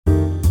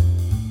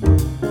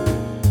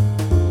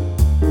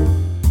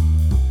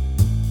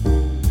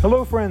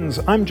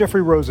friends, I'm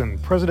Jeffrey Rosen,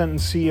 President and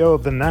CEO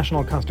of the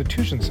National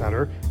Constitution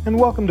Center, and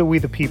welcome to We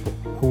the People,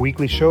 a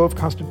weekly show of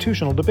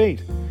constitutional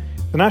debate.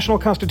 The National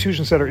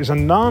Constitution Center is a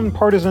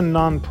nonpartisan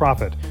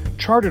nonprofit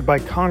chartered by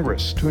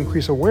Congress to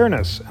increase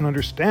awareness and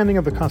understanding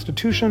of the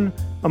Constitution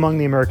among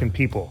the American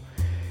people.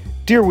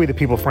 Dear We the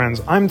People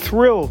friends, I'm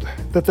thrilled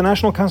that the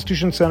National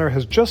Constitution Center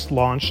has just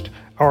launched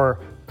our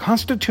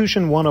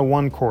Constitution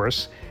 101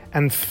 course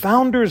and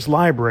Founders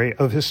Library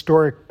of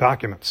Historic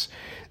Documents.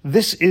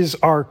 This is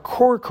our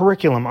core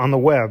curriculum on the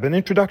web, an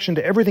introduction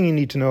to everything you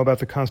need to know about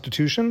the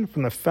Constitution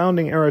from the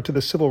founding era to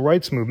the Civil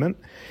Rights Movement.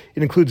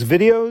 It includes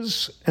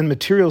videos and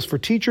materials for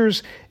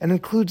teachers and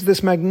includes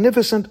this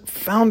magnificent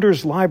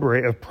Founders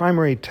Library of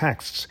primary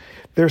texts.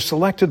 They're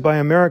selected by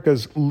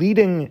America's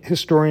leading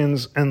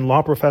historians and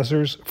law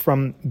professors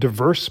from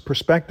diverse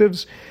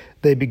perspectives.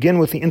 They begin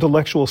with the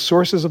intellectual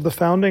sources of the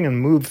founding and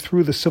move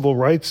through the Civil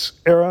Rights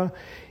era.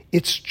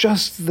 It's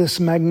just this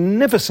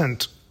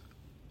magnificent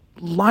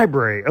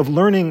library of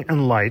learning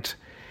and light,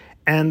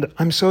 and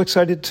I'm so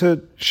excited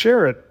to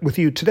share it with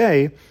you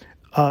today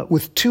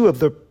with two of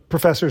the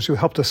professors who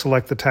helped us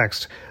select the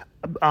text.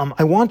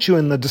 I want you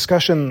in the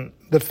discussion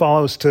that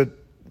follows to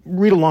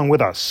read along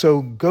with us.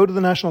 So go to the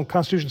National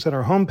Constitution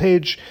Center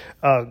homepage.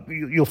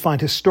 You'll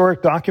find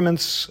historic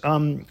documents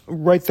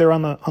right there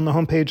on the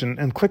homepage,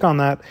 and click on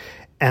that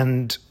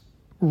and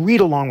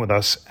read along with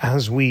us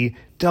as we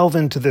delve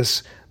into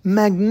this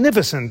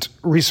magnificent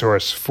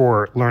resource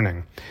for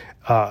learning.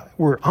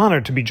 We're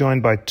honored to be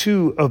joined by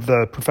two of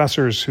the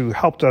professors who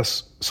helped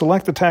us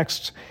select the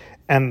text,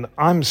 and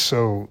I'm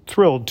so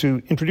thrilled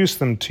to introduce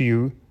them to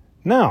you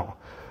now.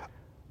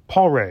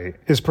 Paul Ray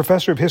is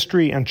Professor of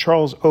History and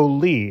Charles O.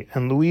 Lee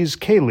and Louise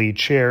K. Lee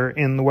Chair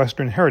in the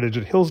Western Heritage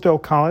at Hillsdale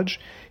College.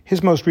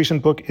 His most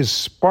recent book is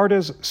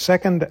Sparta's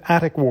Second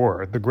Attic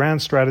War, The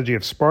Grand Strategy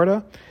of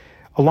Sparta.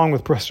 Along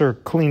with Professor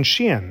Colleen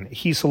Sheehan,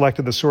 he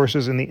selected the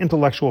sources in the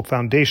Intellectual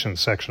Foundation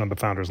section of the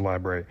Founders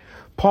Library.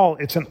 Paul,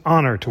 it's an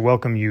honor to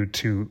welcome you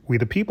to We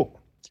the People.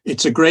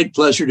 It's a great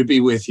pleasure to be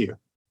with you.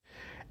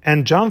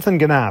 And Jonathan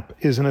Ganap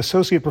is an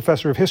Associate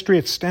Professor of History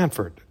at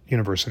Stanford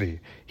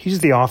University. He's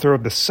the author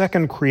of The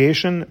Second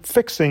Creation,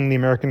 Fixing the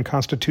American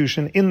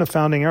Constitution in the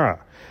Founding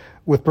Era.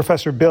 With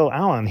Professor Bill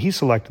Allen, he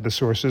selected the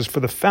sources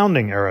for the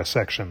Founding Era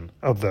section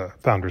of the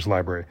Founders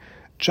Library.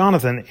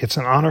 Jonathan, it's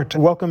an honor to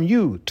welcome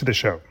you to the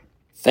show.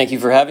 Thank you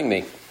for having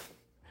me.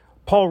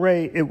 Paul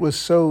Ray, it was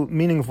so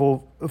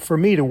meaningful for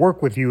me to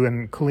work with you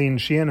and Colleen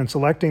Sheehan in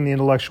selecting the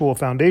Intellectual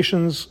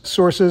Foundation's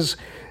sources.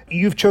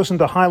 You've chosen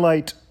to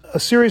highlight a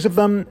series of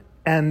them,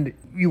 and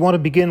you want to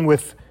begin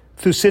with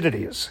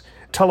Thucydides.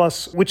 Tell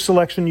us which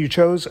selection you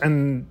chose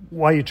and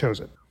why you chose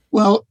it.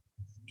 Well,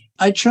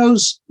 I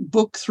chose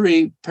Book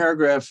 3,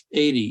 paragraph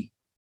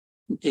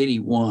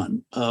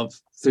 81 of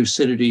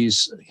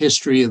Thucydides'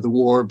 History of the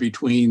War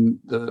between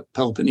the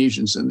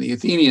Peloponnesians and the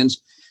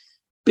Athenians,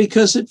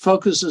 because it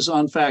focuses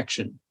on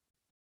faction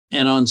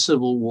and on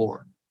civil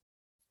war.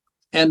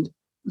 And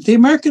the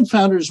American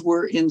founders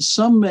were in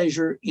some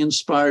measure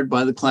inspired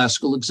by the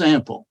classical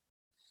example.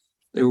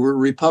 There were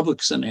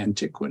republics in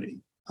antiquity.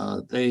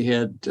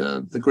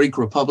 The Greek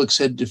republics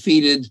had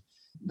defeated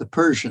the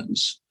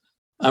Persians.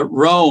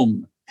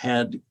 Rome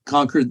had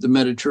conquered the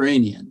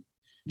Mediterranean.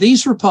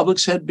 These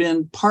republics had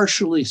been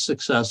partially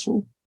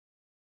successful,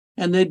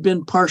 and they'd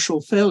been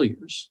partial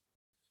failures.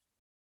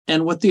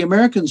 And what the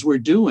Americans were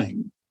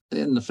doing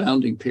in the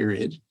founding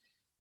period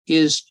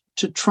is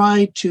to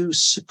try to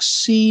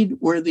succeed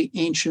where the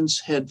ancients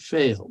had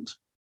failed.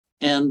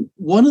 And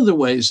one of the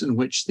ways in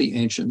which the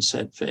ancients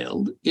had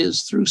failed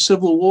is through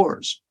civil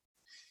wars.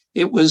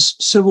 It was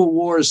civil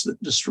wars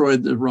that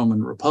destroyed the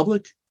Roman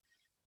Republic.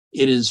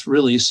 It is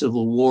really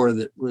civil war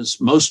that was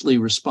mostly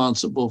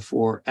responsible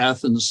for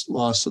Athens'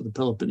 loss of the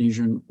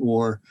Peloponnesian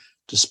War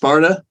to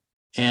Sparta.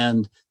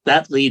 And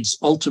that leads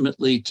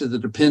ultimately to the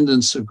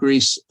dependence of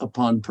Greece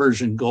upon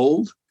Persian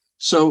gold.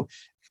 So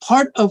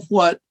part of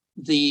what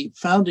the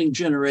founding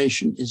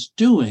generation is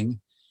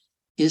doing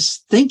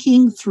is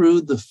thinking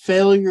through the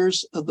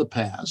failures of the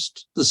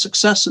past, the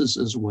successes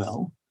as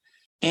well,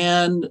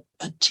 and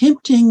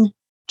attempting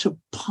to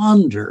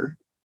ponder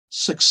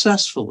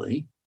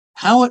successfully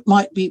how it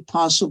might be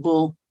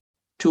possible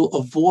to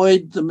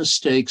avoid the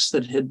mistakes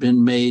that had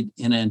been made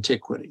in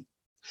antiquity.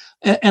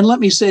 And let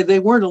me say, they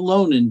weren't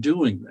alone in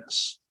doing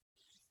this.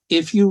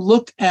 If you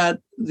look at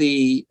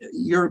the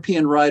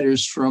European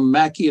writers from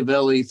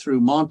Machiavelli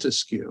through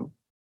Montesquieu,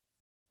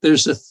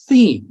 there's a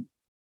theme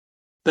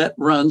that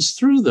runs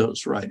through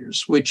those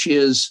writers, which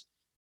is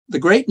the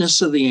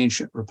greatness of the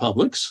ancient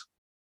republics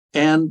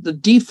and the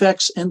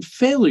defects and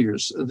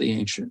failures of the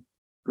ancient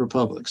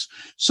republics.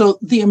 So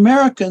the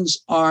Americans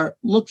are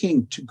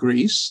looking to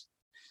Greece,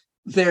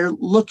 they're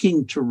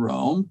looking to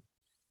Rome,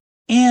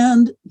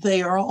 and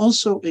they are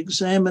also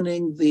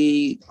examining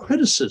the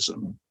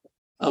criticism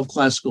of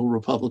classical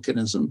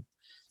republicanism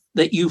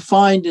that you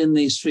find in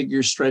these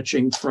figures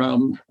stretching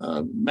from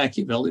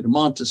Machiavelli to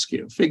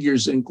Montesquieu,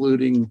 figures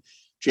including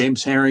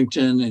James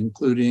Harrington,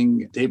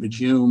 including David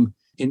Hume,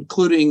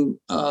 including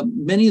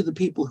many of the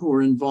people who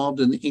were involved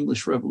in the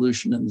English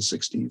Revolution in the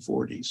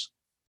 1640s.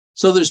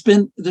 So there's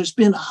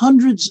been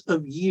hundreds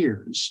of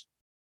years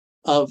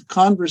of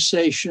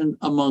conversation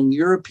among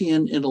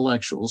European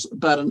intellectuals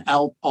about an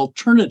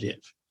alternative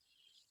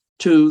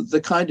to the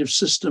kind of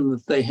system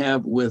that they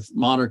have with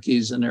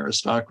monarchies and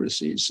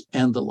aristocracies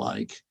and the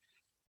like,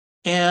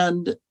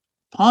 and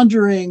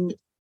pondering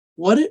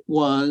what it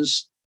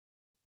was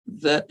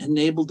that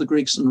enabled the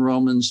Greeks and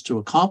Romans to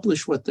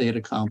accomplish what they had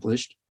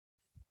accomplished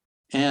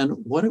and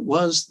what it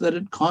was that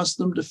had caused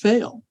them to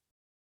fail.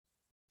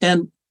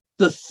 And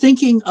the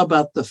thinking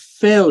about the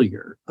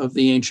failure of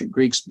the ancient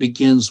Greeks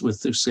begins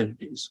with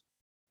Thucydides.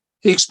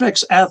 He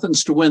expects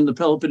Athens to win the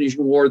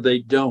Peloponnesian War. They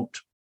don't.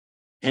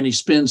 And he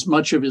spends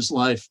much of his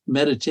life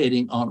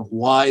meditating on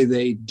why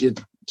they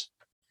didn't.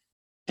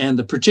 And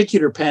the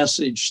particular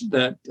passage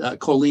that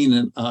Colleen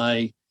and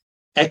I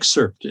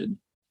excerpted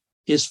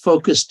is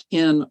focused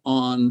in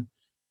on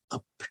a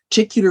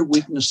particular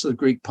weakness of the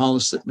Greek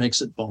polis that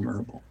makes it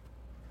vulnerable.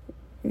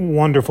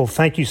 Wonderful.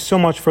 Thank you so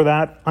much for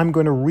that. I'm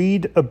going to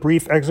read a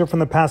brief excerpt from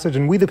the passage.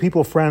 And we, the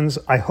people, friends,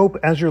 I hope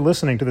as you're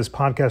listening to this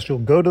podcast, you'll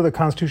go to the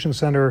Constitution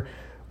Center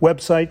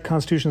website,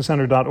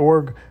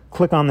 constitutioncenter.org,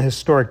 click on the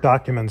Historic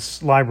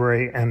Documents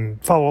Library, and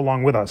follow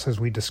along with us as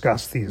we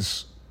discuss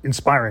these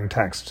inspiring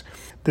texts.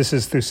 This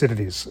is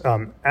Thucydides.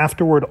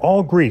 Afterward,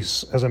 all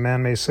Greece, as a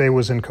man may say,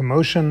 was in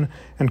commotion,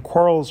 and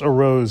quarrels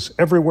arose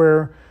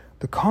everywhere.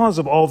 The cause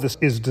of all this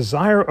is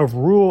desire of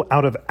rule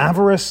out of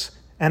avarice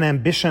and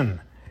ambition,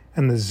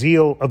 and the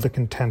zeal of the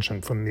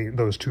contention from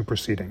those two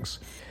proceedings.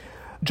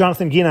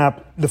 Jonathan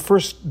Guinap, the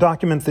first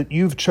document that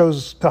you've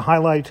chose to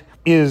highlight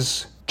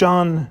is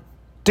John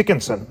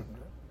Dickinson.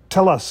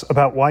 Tell us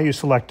about why you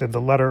selected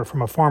the letter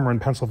from a farmer in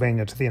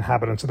Pennsylvania to the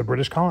inhabitants of the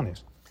British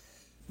colonies.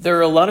 There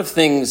are a lot of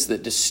things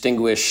that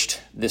distinguished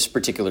this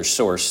particular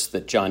source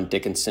that John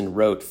Dickinson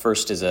wrote,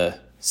 first as a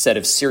set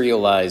of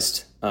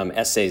serialized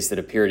essays that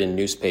appeared in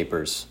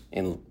newspapers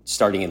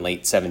starting in late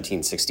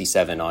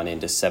 1767 on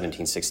into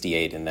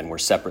 1768, and then were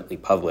separately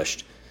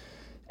published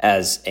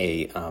as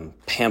a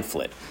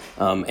pamphlet.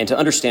 And to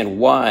understand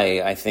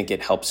why, I think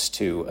it helps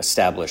to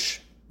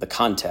establish the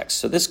context.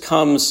 So this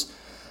comes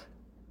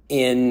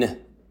in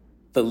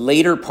the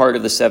later part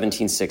of the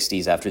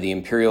 1760s, after the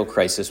imperial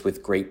crisis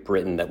with Great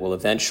Britain that will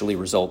eventually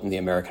result in the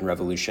American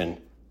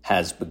Revolution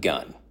has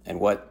begun.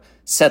 And what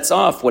sets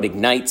off, what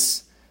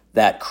ignites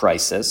that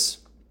crisis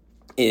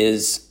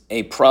is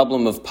a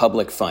problem of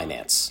public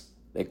finance.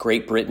 That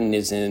Great Britain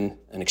is in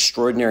an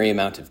extraordinary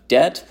amount of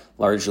debt,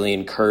 largely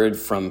incurred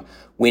from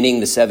winning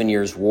the 7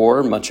 Years'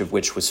 War, much of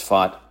which was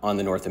fought on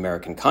the North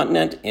American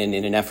continent. And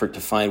in an effort to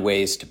find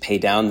ways to pay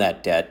down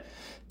that debt,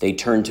 they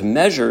turned to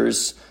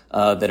measures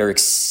that are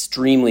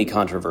extremely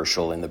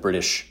controversial in the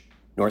British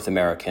North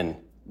American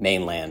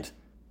mainland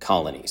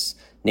colonies,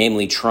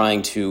 namely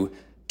trying to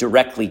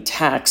directly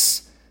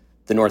tax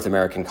the North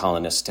American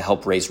colonists to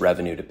help raise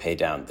revenue to pay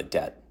down the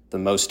debt. The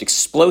most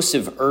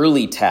explosive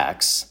early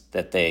tax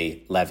that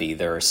they levy,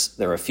 there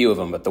are a few of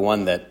them, but the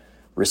one that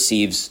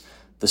receives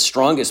the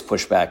strongest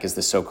pushback is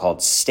the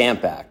so-called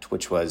Stamp Act,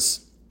 which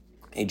was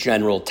a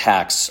general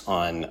tax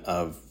on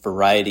a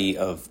variety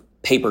of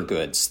paper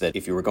goods that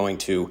if you were going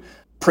to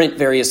print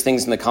various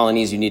things in the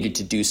colonies, you needed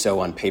to do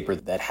so on paper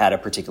that had a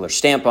particular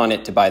stamp on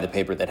it. To buy the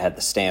paper that had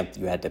the stamp,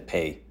 you had to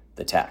pay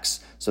the tax.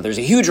 So there's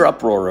a huge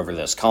uproar over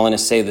this.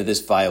 Colonists say that this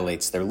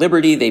violates their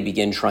liberty. They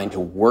begin trying to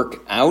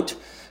work out,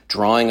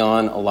 drawing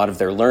on a lot of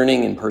their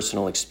learning and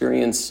personal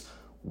experience,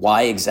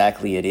 why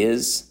exactly it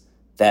is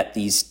that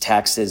these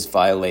taxes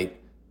violate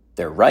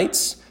their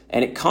rights.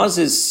 And it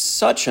causes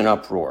such an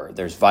uproar.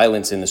 There's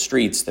violence in the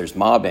streets, there's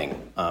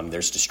mobbing,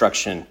 there's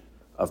destruction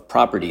of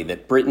property,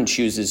 that Britain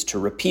chooses to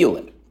repeal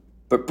it.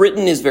 But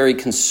Britain is very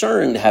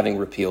concerned, having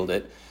repealed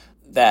it,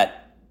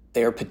 that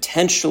they are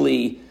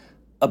potentially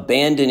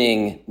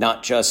abandoning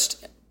not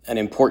just an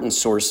important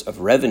source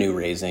of revenue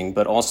raising,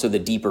 but also the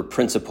deeper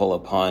principle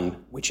upon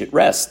which it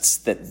rests,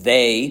 that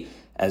they,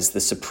 as the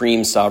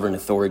supreme sovereign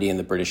authority in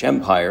the British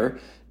Empire,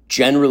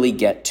 generally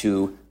get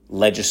to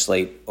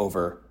legislate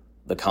over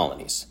the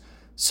colonies.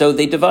 So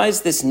they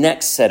devised this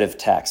next set of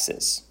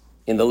taxes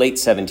in the late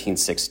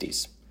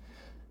 1760s.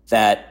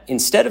 That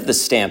instead of the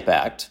Stamp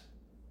Act,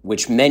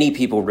 which many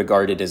people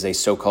regarded as a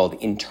so-called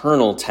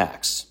internal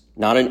tax,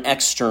 not an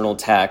external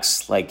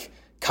tax like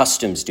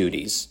customs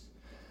duties,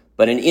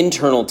 but an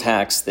internal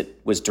tax that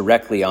was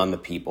directly on the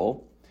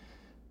people,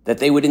 that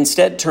they would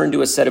instead turn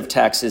to a set of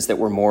taxes that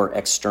were more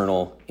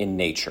external in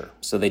nature.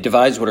 So they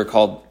devised what are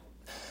called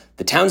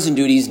the Townshend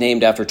duties,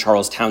 named after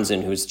Charles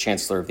Townshend, who was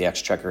Chancellor of the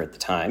Exchequer at the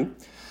time,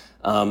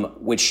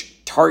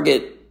 which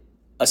target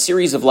a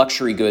series of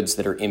luxury goods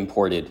that are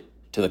imported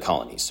to the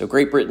colonies. So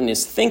Great Britain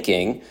is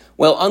thinking,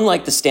 well,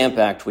 unlike the Stamp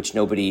Act, which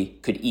nobody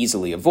could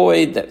easily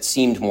avoid, that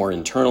seemed more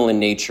internal in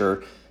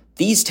nature,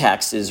 these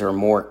taxes are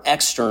more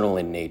external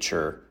in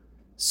nature.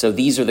 So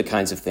these are the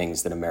kinds of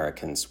things that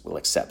Americans will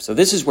accept. So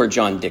this is where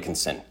John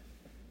Dickinson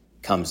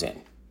comes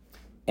in.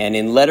 And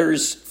in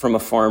Letters from a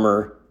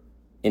Farmer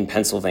in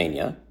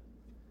Pennsylvania,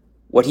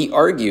 what he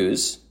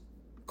argues,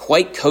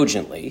 quite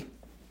cogently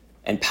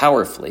and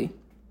powerfully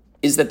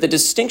is that the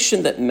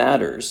distinction that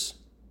matters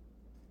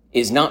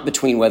is not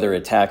between whether a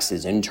tax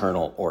is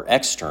internal or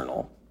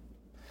external,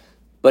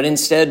 but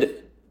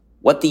instead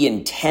what the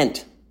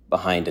intent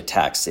behind a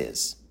tax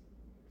is.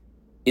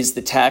 Is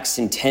the tax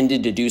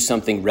intended to do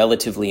something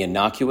relatively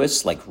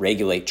innocuous, like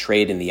regulate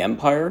trade in the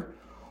empire?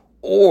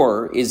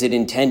 Or is it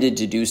intended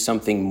to do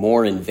something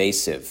more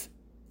invasive,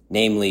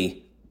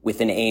 namely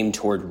with an aim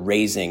toward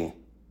raising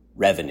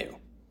revenue?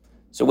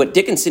 So what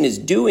Dickinson is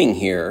doing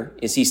here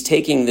is he's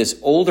taking this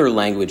older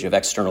language of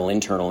external,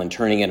 internal, and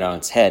turning it on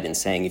its head and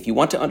saying, if you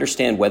want to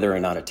understand whether or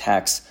not a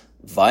tax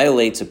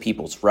violates a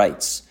people's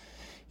rights,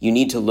 you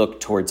need to look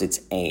towards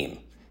its aim.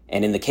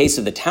 And in the case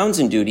of the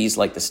Townsend duties,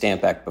 like the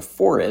Stamp Act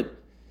before it,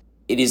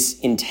 it is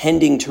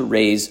intending to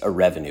raise a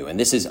revenue. And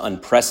this is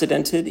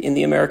unprecedented in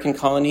the American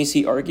colonies,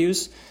 he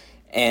argues,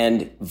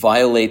 and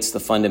violates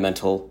the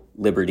fundamental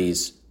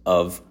liberties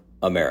of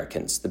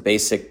Americans. The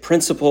basic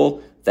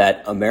principle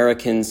that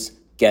Americans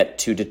get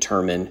to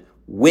determine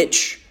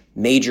which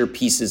major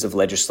pieces of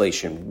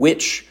legislation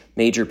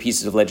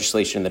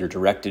that are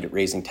directed at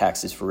raising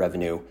taxes for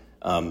revenue,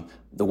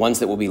 the ones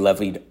that will be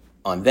levied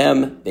on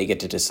them, they get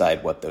to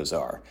decide what those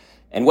are.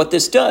 And what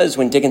this does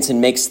when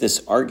Dickinson makes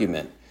this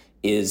argument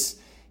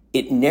is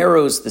it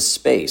narrows the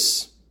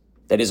space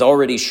that is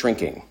already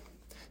shrinking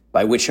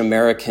by which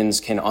Americans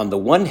can, on the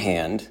one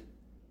hand,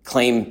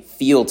 claim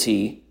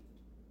fealty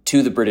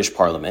to the British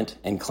Parliament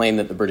and claim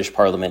that the British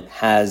Parliament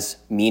has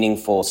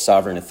meaningful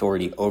sovereign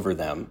authority over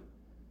them,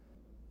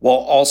 while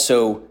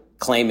also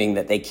claiming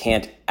that they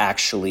can't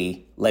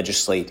actually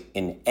legislate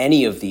in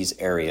any of these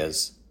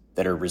areas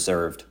that are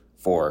reserved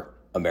for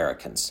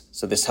Americans.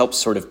 So this helps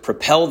sort of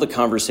propel the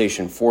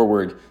conversation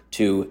forward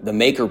to the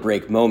make or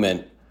break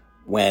moment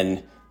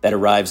when that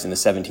arrives in the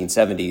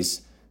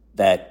 1770s,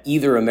 that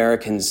either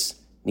Americans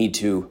need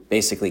to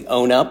basically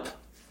own up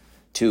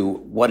to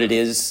what it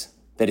is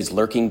that is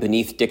lurking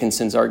beneath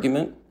Dickinson's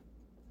argument,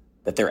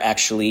 that they're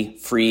actually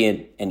free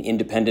and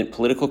independent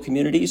political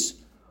communities,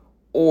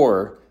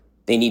 or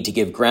they need to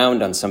give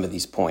ground on some of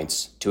these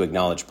points to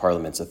acknowledge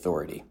Parliament's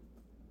authority.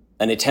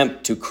 An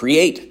attempt to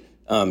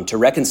to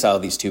reconcile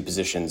these two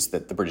positions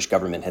that the British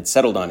government had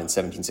settled on in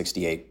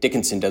 1768,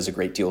 Dickinson does a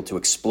great deal to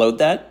explode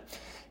that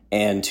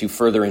and to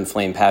further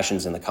inflame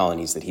passions in the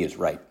colonies that he is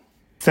right.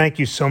 Thank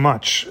you so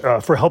much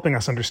for helping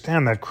us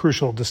understand that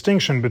crucial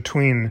distinction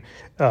between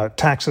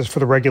taxes for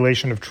the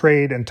regulation of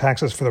trade and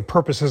taxes for the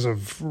purposes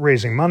of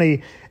raising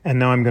money. And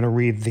now I'm going to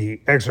read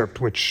the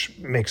excerpt which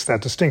makes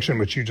that distinction,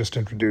 which you just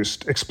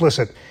introduced,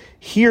 explicit.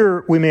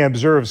 Here we may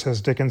observe,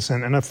 says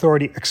Dickinson, an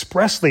authority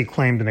expressly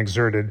claimed and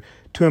exerted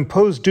to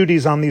impose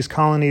duties on these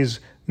colonies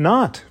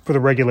not for the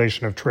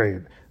regulation of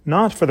trade,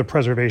 not for the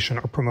preservation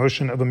or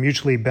promotion of a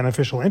mutually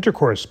beneficial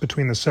intercourse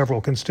between the several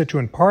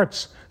constituent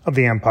parts of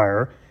the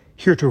empire,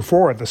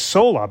 heretofore the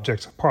sole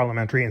objects of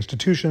parliamentary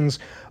institutions,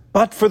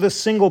 but for the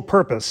single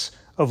purpose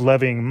of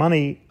levying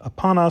money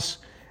upon us.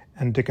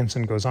 And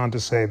Dickinson goes on to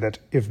say that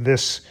if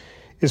this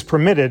is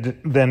permitted,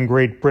 then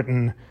Great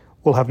Britain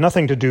will have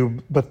nothing to do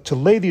but to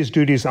lay these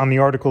duties on the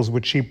articles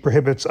which she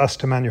prohibits us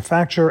to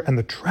manufacture, and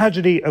the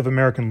tragedy of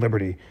American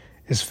liberty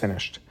is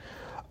finished.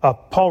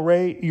 Paul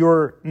Ray,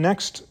 your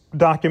next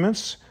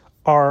documents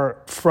are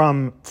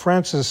from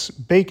Francis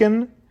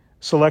Bacon,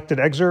 selected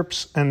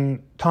excerpts,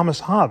 and Thomas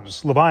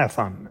Hobbes,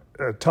 Leviathan.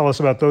 Tell us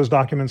about those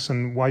documents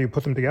and why you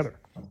put them together.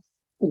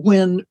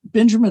 When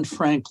Benjamin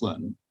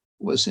Franklin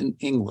was in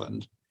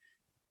England,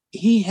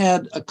 he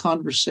had a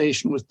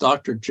conversation with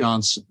Dr.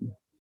 Johnson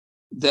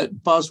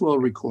that Boswell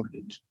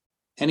recorded.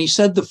 And he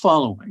said the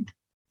following: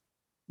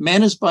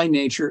 man is by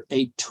nature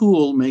a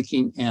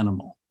tool-making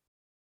animal.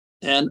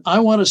 And I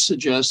want to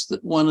suggest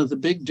that one of the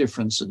big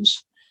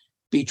differences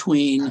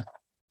between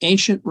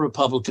ancient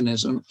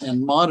republicanism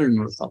and modern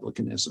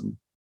republicanism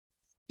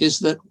is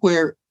that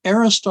where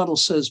Aristotle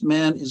says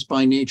man is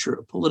by nature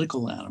a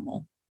political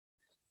animal,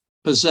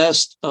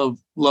 possessed of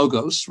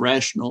logos,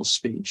 rational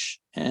speech,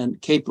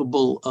 and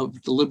capable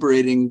of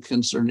deliberating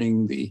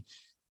concerning the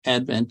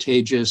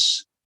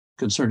advantageous,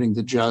 concerning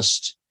the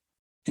just,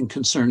 and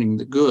concerning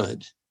the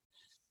good,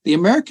 the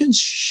Americans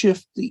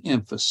shift the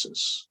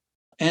emphasis,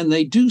 and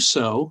they do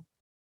so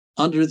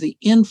under the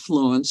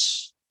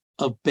influence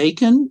of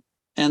Bacon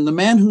and the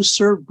man who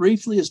served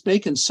briefly as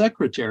Bacon's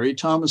secretary,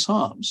 Thomas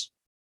Hobbes,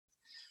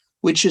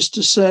 which is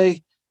to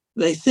say,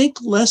 they think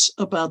less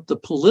about the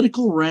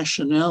political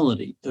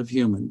rationality of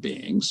human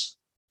beings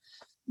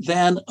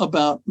than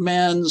about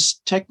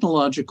man's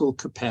technological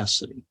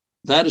capacity.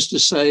 That is to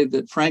say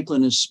that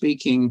Franklin is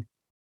speaking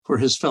for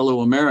his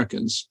fellow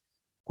Americans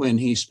when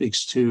he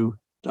speaks to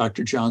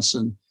Dr.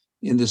 Johnson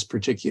in this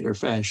particular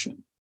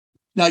fashion.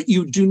 Now,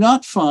 you do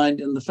not find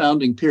in the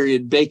founding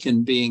period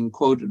Bacon being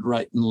quoted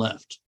right and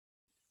left,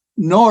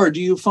 nor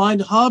do you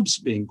find Hobbes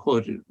being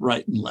quoted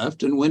right and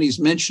left. And when he's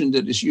mentioned,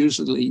 it is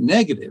usually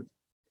negative,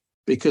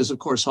 because, of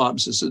course,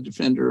 Hobbes is a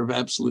defender of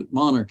absolute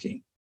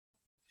monarchy.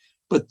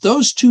 But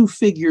those two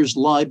figures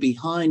lie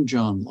behind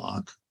John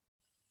Locke,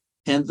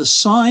 And the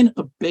sign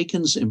of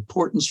Bacon's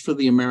importance for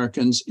the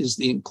Americans is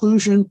the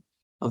inclusion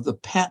of the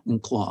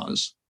patent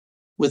clause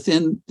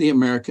within the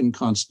American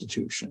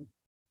Constitution.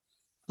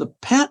 The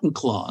patent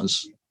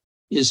clause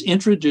is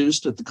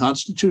introduced at the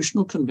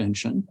Constitutional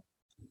Convention.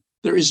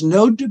 There is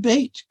no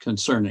debate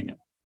concerning it.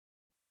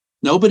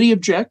 Nobody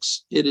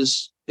objects. It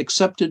is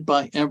accepted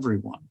by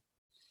everyone.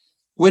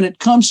 When it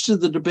comes to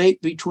the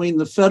debate between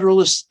the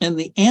Federalists and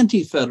the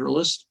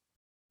Anti-Federalists,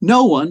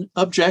 no one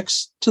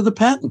objects to the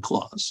patent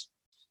clause.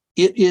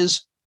 It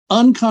is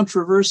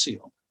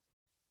uncontroversial.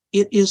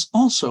 It is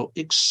also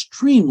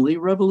extremely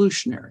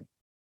revolutionary.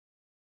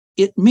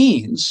 It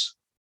means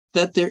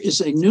that there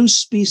is a new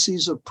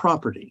species of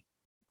property,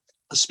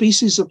 a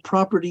species of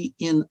property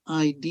in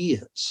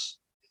ideas.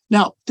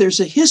 Now, there's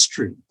a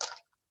history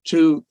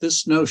to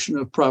this notion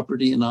of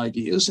property in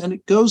ideas, and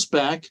it goes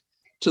back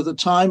to the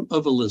time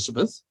of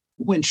Elizabeth,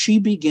 when she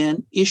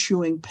began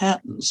issuing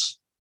patents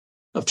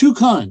of two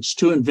kinds,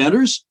 to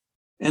inventors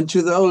and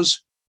to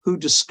those who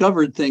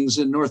discovered things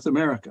in North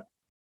America.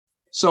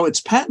 So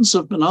it's patents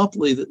of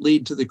monopoly that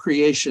lead to the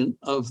creation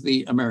of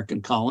the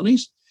American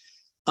colonies,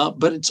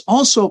 but it's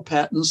also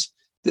patents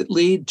that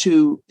lead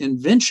to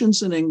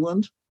inventions in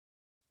England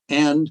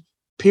and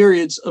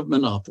periods of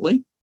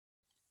monopoly,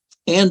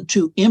 and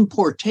to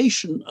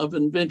importation of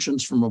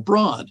inventions from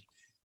abroad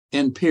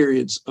and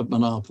periods of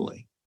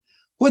monopoly.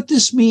 What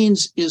this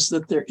means is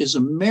that there is a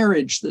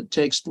marriage that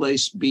takes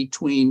place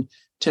between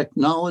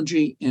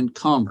technology and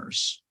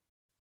commerce,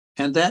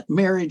 and that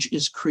marriage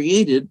is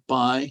created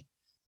by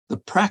the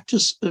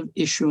practice of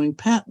issuing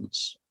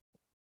patents.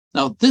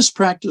 Now, this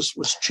practice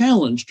was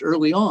challenged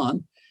early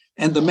on,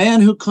 and the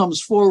man who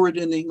comes forward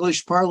in the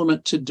English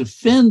Parliament to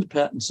defend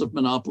patents of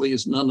monopoly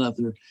is none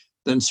other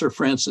than Sir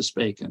Francis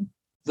Bacon,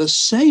 the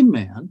same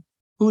man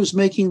who is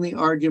making the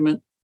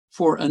argument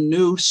for a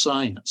new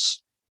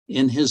science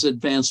in his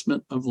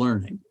advancement of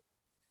learning,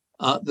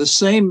 the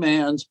same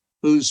man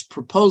whose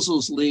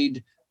proposals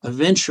lead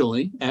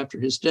eventually, after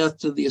his death,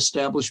 to the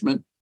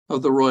establishment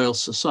of the Royal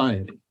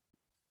Society.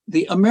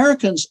 The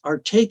Americans are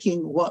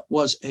taking what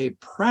was a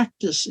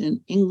practice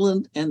in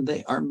England and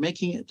they are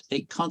making it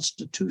a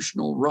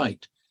constitutional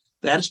right.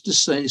 That is to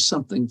say,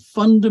 something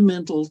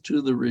fundamental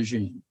to the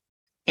regime.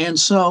 And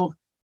so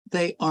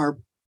they are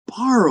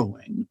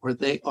borrowing, or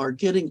they are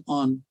getting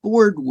on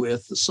board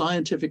with, the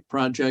scientific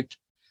project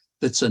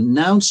that's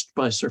announced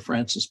by Sir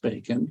Francis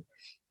Bacon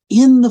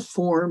in the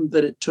form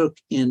that it took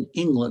in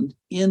England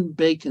in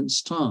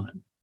Bacon's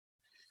time.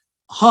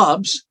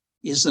 Hobbes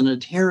is an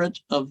adherent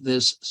of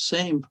this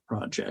same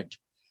project.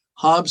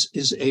 Hobbes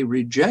is a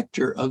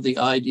rejecter of the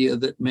idea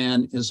that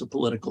man is a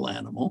political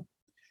animal.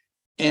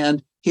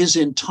 And his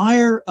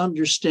entire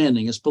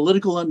understanding, his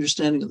political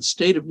understanding of the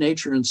state of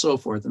nature and so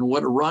forth, and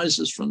what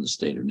arises from the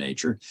state of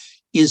nature,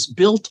 is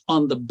built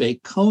on the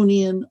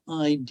Baconian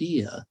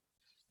idea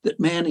that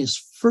man is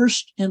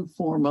first and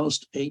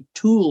foremost a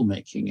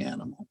tool-making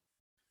animal.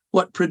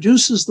 What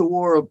produces the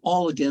war of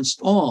all against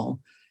all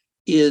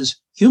is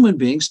human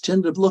beings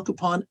tend to look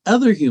upon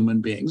other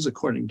human beings,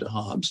 according to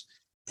Hobbes,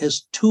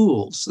 as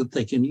tools that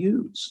they can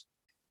use.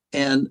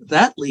 And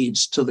that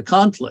leads to the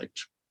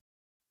conflict.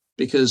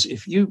 Because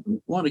if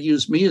you want to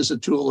use me as a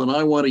tool and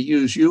I want to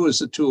use you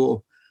as a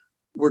tool,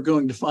 we're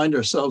going to find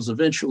ourselves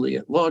eventually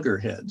at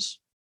loggerheads.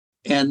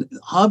 And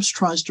Hobbes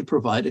tries to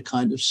provide a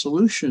kind of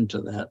solution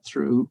to that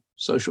through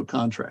social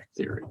contract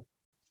theory.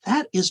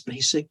 That is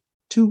basic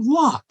to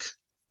Locke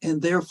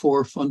and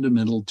therefore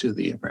fundamental to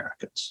the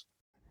Americans.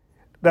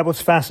 That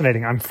was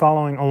fascinating. I'm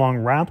following along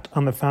Wrapped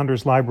on the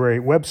Founders Library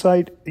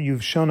website.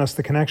 You've shown us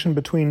the connection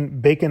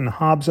between Bacon,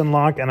 Hobbes, and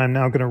Locke, and I'm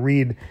now going to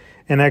read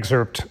an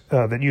excerpt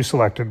that you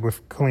selected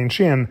with Colleen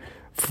Sheehan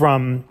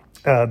from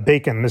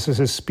Bacon. This is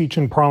his speech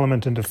in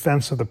Parliament in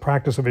defense of the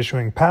practice of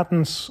issuing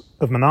patents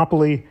of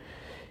monopoly.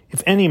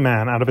 If any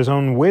man, out of his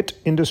own wit,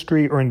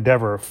 industry, or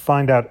endeavor,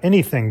 find out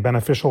anything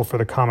beneficial for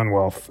the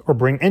Commonwealth, or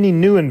bring any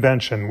new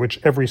invention which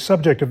every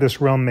subject of this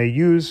realm may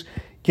use,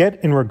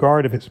 yet in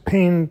regard of his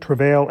pain,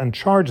 travail, and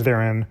charge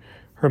therein,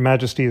 Her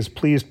Majesty is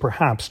pleased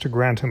perhaps to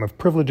grant him of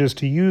privileges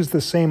to use the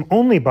same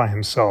only by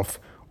himself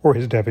or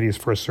his deputies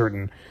for a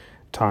certain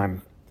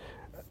time.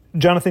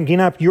 Jonathan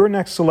Gienap, your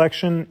next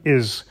selection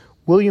is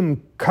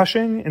William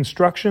Cushing,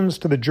 Instructions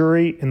to the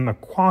Jury in the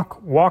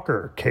Quock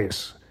Walker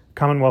Case,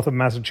 Commonwealth of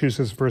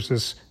Massachusetts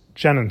versus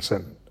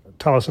Jenkinson.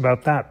 Tell us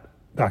about that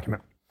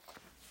document.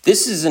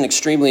 This is an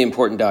extremely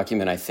important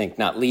document, I think,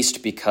 not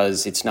least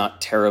because it's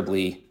not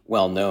terribly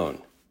well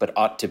known, but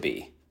ought to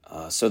be.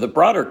 So the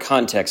broader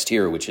context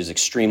here, which is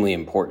extremely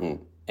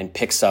important and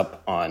picks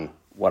up on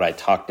what I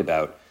talked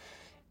about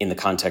in the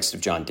context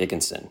of John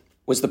Dickinson,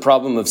 was the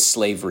problem of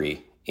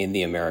slavery in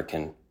the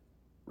American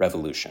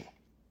Revolution.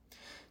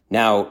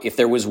 Now, if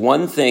there was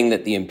one thing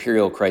that the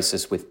imperial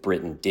crisis with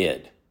Britain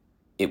did,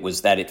 it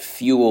was that it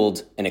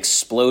fueled an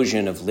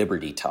explosion of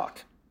liberty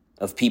talk,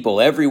 of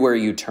people everywhere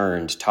you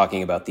turned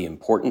talking about the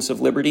importance of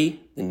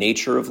liberty, the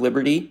nature of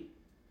liberty,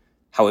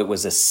 how it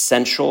was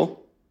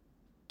essential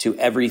to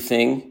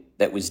everything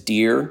that was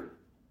dear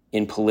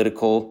in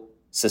political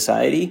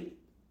society.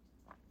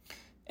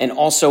 and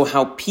also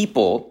how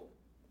people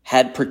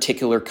had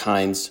particular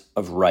kinds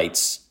of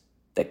rights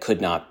that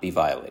could not be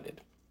violated.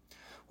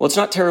 Well, it's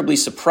not terribly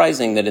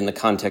surprising that in the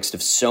context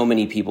of so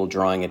many people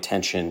drawing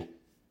attention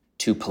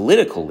to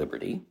political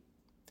liberty,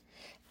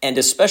 and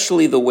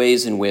especially the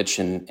ways in which,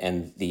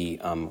 and the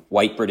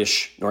white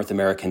British North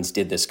Americans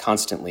did this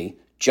constantly,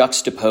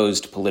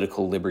 juxtaposed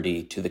political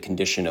liberty to the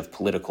condition of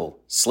political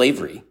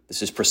slavery.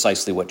 This is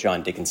precisely what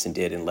John Dickinson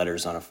did in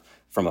Letters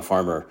from a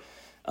Farmer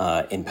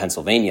in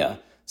Pennsylvania,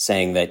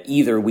 saying that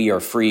either we are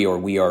free or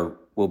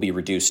will be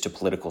reduced to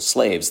political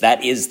slaves.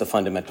 That is the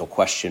fundamental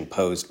question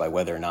posed by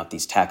whether or not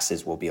these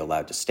taxes will be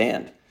allowed to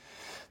stand.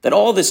 That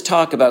all this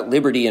talk about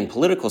liberty and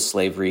political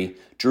slavery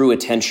drew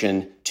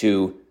attention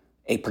to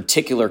a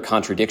particular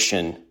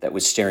contradiction that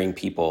was staring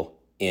people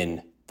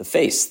in the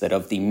face, that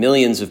of the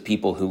millions of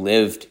people who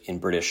lived in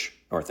British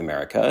North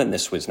America, and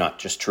this was not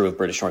just true of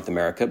British North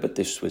America, but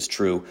this was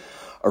true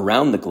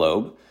around the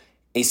globe,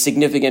 a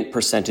significant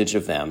percentage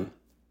of them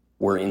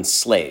were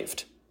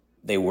enslaved.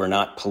 They were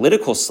not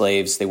political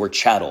slaves, they were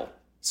chattel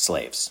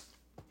slaves.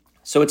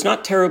 So it's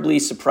not terribly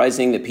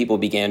surprising that people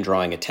began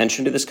drawing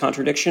attention to this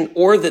contradiction,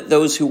 or that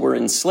those who were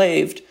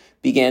enslaved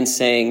began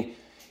saying,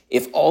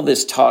 if all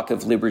this talk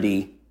of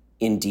liberty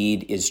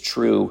indeed is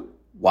true,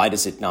 why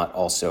does it not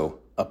also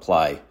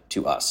apply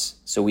to us?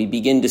 So we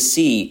begin to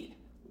see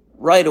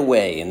right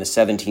away in the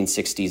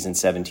 1760s and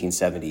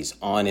 1770s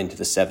on into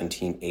the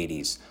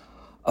 1780s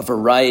a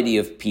variety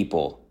of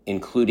people,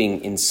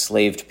 including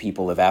enslaved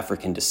people of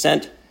African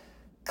descent,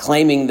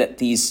 claiming that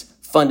these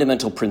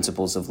fundamental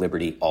principles of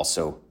liberty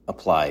also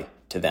apply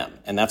to them.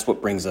 And that's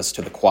what brings us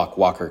to the Quock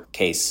Walker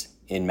case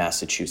in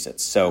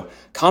Massachusetts. So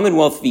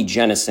Commonwealth v.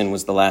 Jennison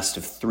was the last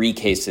of three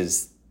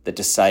cases that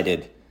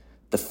decided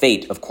the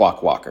fate of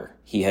Quock Walker.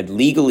 He had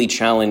legally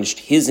challenged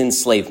his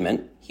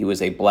enslavement. He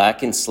was a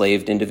black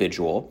enslaved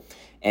individual,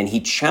 and he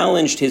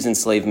challenged his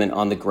enslavement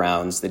on the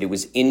grounds that it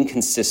was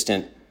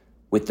inconsistent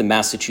with the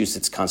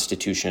Massachusetts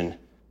Constitution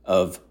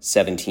of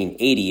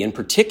 1780. In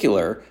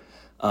particular,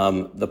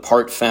 the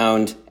part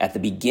found at the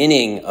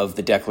beginning of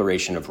the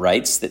Declaration of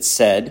Rights that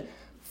said,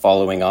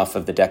 following off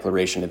of the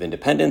Declaration of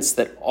Independence,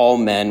 that all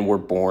men were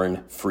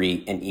born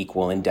free and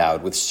equal,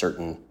 endowed with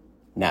certain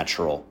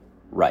natural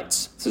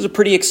rights. This is a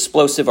pretty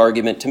explosive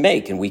argument to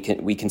make, and we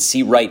can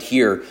see right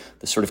here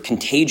the sort of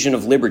contagion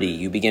of liberty.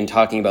 You begin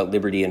talking about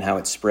liberty and how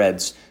it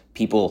spreads,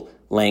 people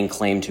laying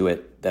claim to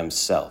it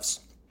themselves.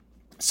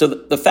 So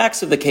the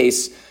facts of the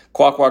case: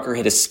 Quock Walker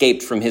had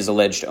escaped from his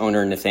alleged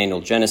owner,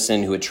 Nathaniel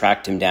Jennison, who had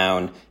tracked him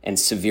down and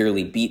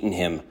severely beaten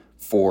him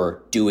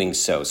for doing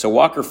so. So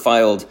Walker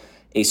filed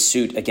a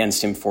suit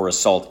against him for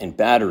assault and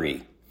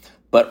battery,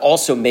 but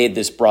also made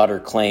this broader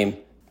claim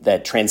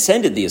that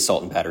transcended the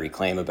assault and battery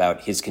claim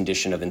about his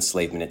condition of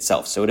enslavement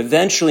itself. So it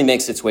eventually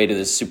makes its way to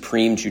the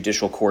Supreme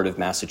Judicial Court of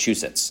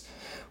Massachusetts,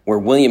 where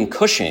William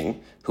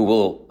Cushing, who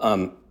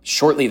will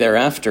shortly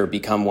thereafter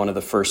become one of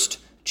the first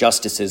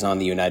justices on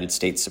the United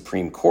States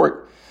Supreme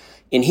Court,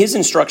 in his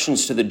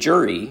instructions to the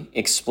jury,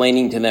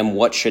 explaining to them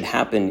what should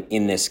happen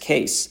in this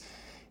case,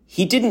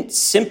 he didn't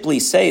simply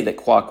say that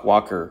Quock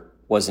Walker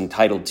was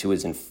entitled to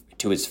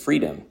his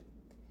freedom.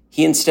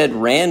 He instead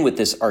ran with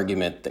this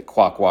argument that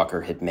Quock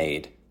Walker had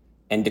made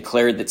and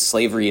declared that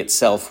slavery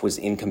itself was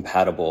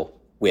incompatible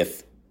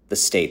with the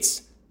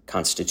state's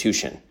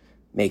constitution,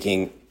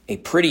 making a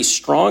pretty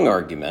strong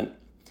argument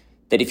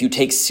that if you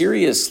take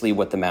seriously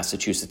what the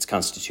Massachusetts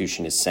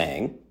Constitution is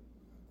saying,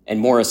 and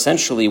more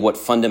essentially what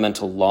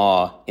fundamental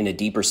law in a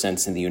deeper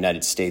sense in the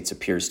United States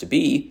appears to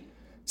be,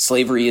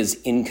 slavery is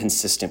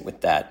inconsistent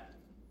with that,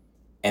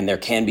 and there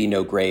can be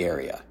no gray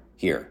area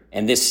here.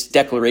 And this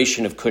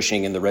declaration of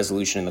Cushing and the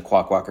resolution in the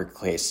Quock Walker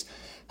case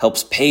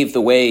helps pave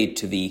the way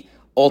to the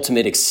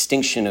ultimate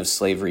extinction of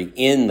slavery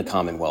in the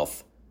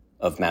Commonwealth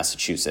of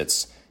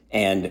Massachusetts,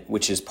 and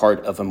which is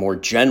part of a more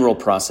general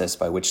process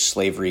by which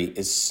slavery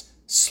is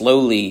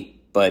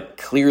slowly but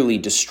clearly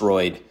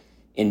destroyed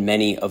in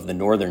many of the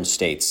northern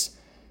states,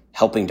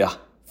 helping to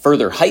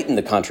further heighten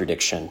the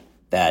contradiction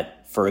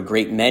that for a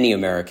great many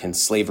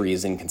Americans, slavery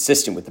is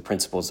inconsistent with the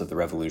principles of the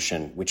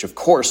Revolution, which of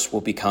course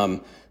will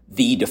become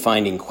the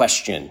defining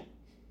question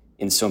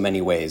in so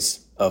many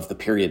ways of the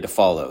period to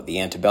follow, the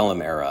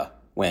antebellum era,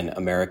 when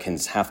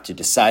Americans have to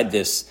decide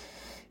this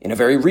in a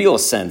very real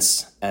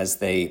sense as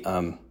they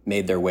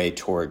made their way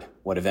toward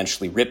what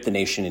eventually ripped the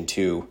nation in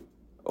two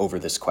over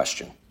this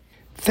question.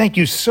 Thank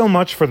you so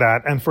much for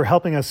that and for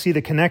helping us see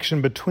the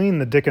connection between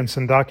the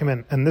Dickinson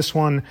document and this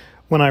one.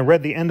 When I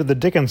read the end of the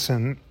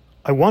Dickinson,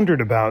 I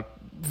wondered about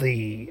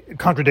the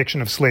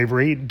contradiction of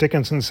slavery.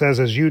 Dickinson says,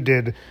 as you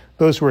did,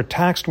 those who are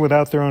taxed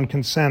without their own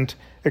consent,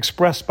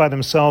 expressed by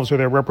themselves or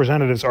their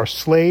representatives, are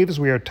slaves.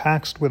 We are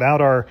taxed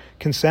without our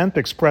consent,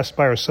 expressed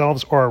by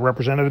ourselves or our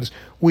representatives.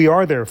 We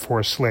are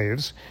therefore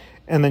slaves.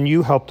 And then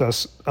you helped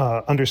us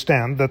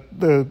understand that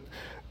the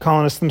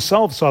colonists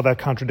themselves saw that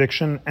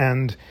contradiction,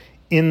 and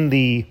in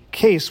the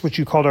case which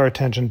you called our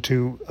attention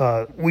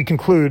to, we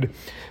conclude,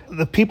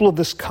 the people of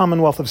this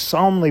Commonwealth have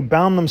solemnly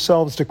bound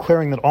themselves,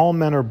 declaring that all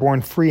men are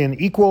born free and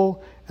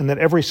equal, and that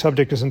every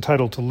subject is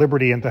entitled to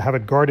liberty and to have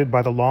it guarded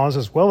by the laws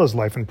as well as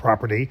life and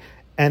property,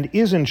 and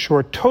is, in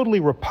short, totally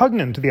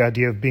repugnant to the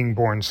idea of being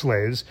born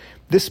slaves.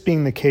 This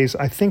being the case,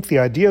 I think the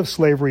idea of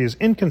slavery is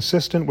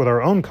inconsistent with our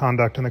own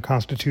conduct in the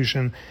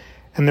Constitution,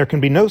 and there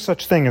can be no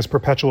such thing as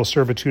perpetual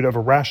servitude of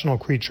a rational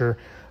creature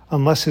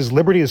unless his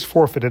liberty is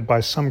forfeited by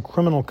some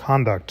criminal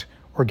conduct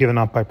or given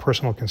up by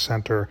personal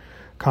consent or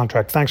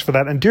contract. Thanks for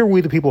that. And dear We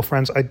the People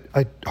friends,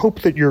 I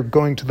hope that you're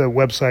going to the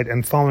website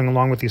and following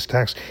along with these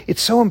texts.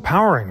 It's so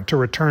empowering to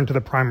return to the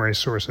primary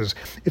sources.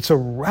 It's a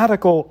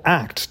radical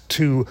act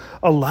to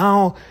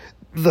allow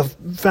the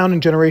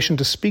founding generation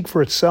to speak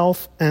for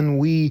itself, and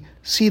we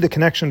see the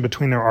connection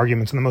between their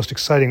arguments in the most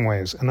exciting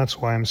ways. And that's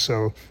why I'm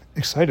so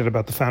excited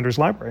about the Founders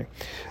Library.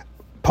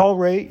 Paul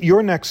Ray,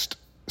 your next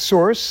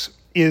source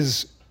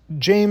is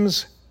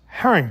James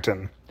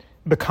Harrington,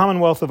 The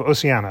Commonwealth of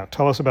Oceania.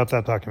 Tell us about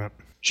that document.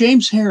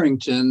 James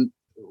Harrington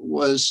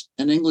was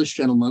an English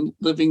gentleman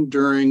living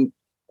during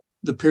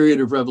the period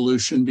of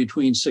revolution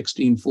between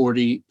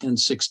 1640 and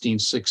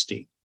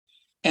 1660.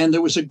 And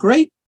there was a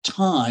great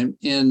time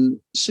in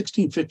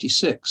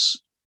 1656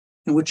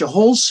 in which a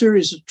whole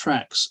series of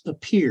tracts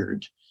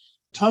appeared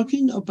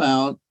talking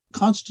about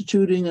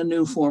constituting a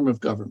new form of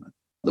government.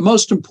 The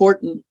most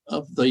important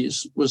of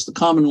these was the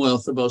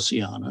Commonwealth of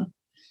Oceania,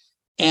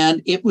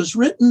 and it was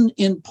written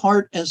in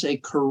part as a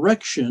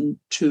correction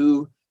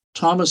to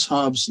Thomas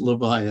Hobbes'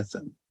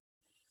 Leviathan,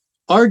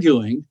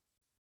 arguing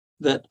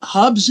that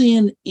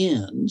Hobbesian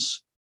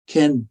ends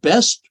can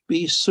best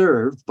be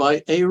served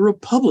by a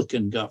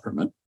republican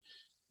government,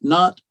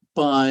 not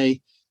by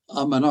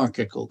a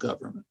monarchical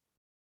government.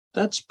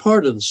 That's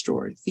part of the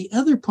story. The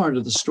other part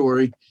of the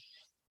story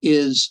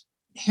is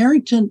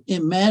Harrington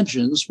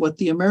imagines what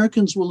the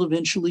Americans will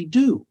eventually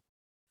do,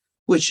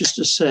 which is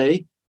to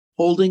say,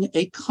 holding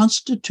a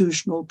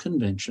constitutional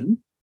convention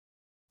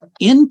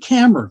in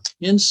camera,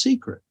 in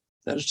secret.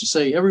 That is to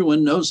say,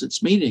 everyone knows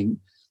it's meeting,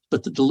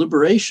 but the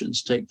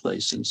deliberations take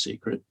place in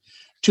secret,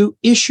 to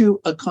issue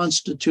a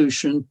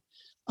constitution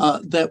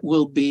that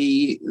will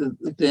be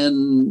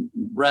then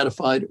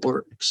ratified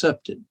or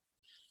accepted.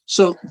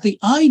 So the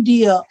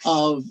idea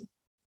of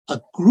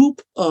a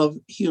group of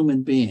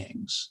human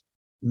beings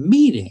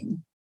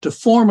meeting to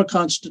form a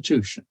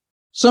constitution,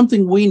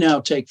 something we now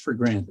take for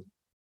granted,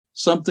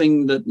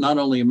 something that not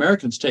only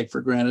Americans take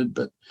for granted,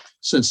 but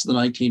since the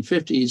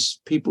 1950s,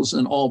 peoples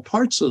in all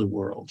parts of the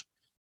world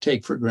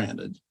take for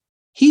granted.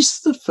 He's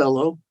the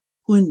fellow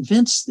who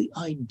invents the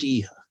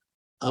idea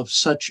of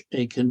such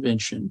a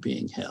convention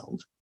being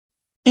held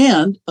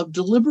and of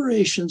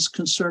deliberations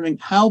concerning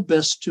how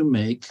best to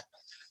make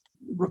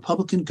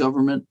Republican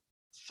government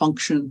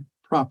function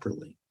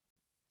properly.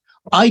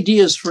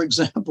 Ideas, for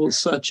example,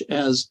 such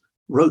as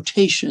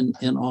rotation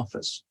in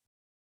office,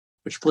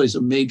 which plays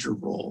a major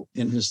role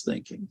in his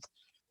thinking,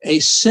 a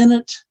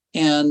Senate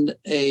and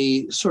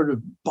a sort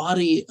of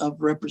body of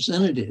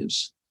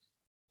representatives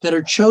that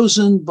are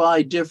chosen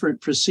by different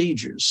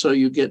procedures, so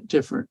you get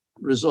different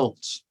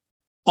results.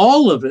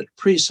 All of it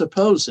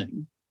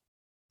presupposing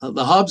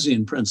the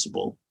Hobbesian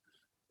principle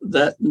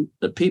that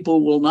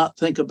people will not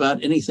think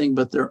about anything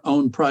but their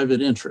own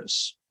private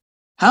interests.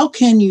 How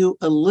can you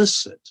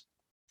elicit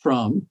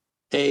from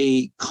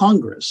a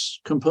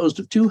Congress composed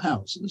of two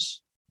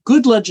houses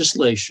good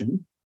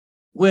legislation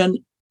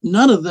when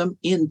none of them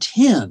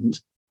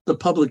intend the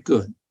public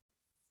good?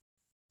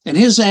 And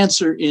his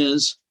answer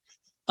is,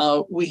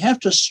 we have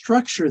to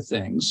structure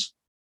things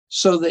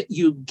so that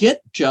you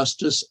get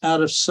justice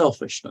out of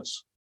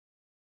selfishness.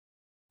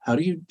 How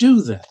do you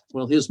do that?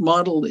 Well, his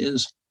model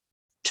is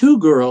two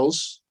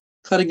girls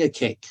cutting a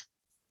cake.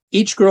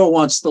 Each girl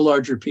wants the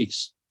larger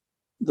piece.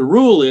 The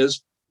rule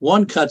is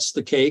one cuts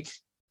the cake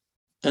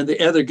and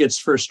the other gets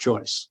first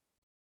choice.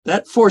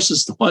 That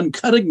forces the one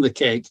cutting the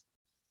cake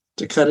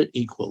to cut it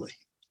equally,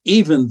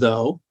 even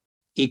though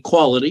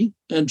equality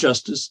and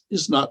justice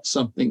is not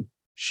something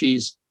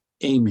she's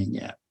aiming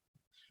at.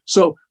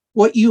 So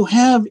what you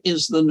have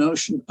is the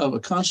notion of a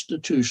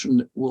constitution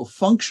that will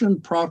function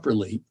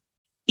properly,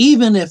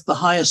 even if the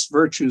highest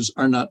virtues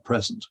are not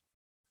present.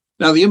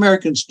 Now, the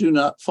Americans do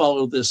not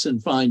follow this in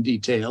fine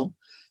detail,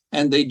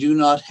 and they do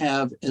not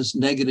have as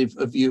negative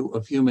a view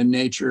of human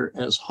nature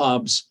as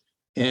Hobbes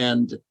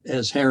and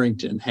as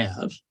Harrington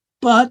have,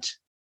 but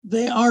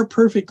they are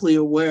perfectly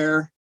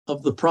aware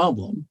of the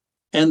problem,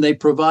 and they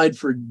provide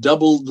for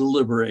double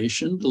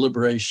deliberation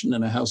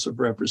in a House of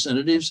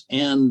Representatives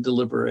and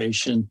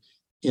deliberation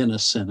in a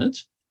Senate.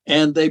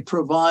 And they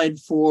provide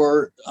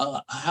for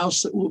a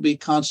House that will be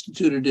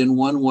constituted in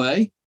one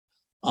way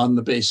on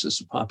the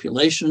basis of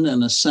population,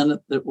 and a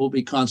Senate that will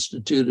be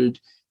constituted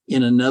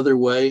in another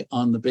way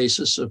on the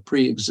basis of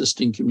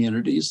pre-existing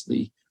communities,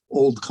 the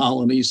old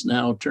colonies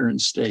now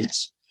turned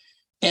states.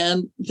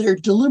 And their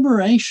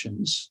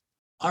deliberations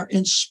are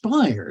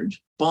inspired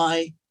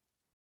by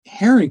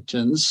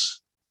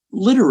Harrington's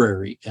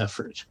literary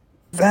effort.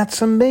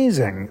 That's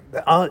amazing.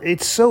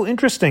 It's so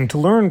interesting to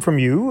learn from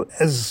you,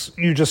 as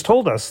you just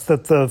told us,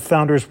 that the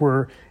founders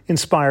were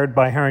inspired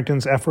by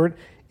Harrington's effort.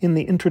 In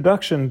the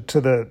introduction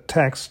to the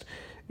text,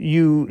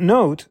 You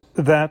note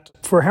that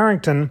for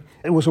Harrington,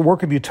 it was a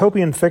work of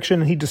utopian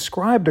fiction. He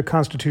described a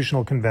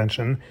constitutional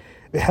convention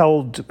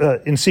held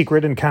in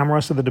secret in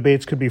camera so the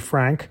debates could be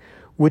frank,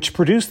 which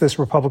produced this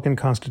Republican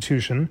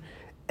Constitution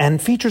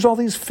and features all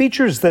these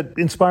features that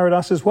inspired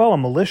us as well: a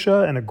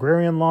militia, an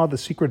agrarian law, the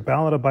secret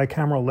ballot, a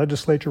bicameral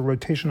legislature,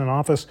 rotation in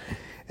office.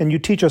 And you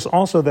teach us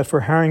also that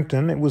for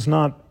Harrington, it was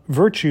not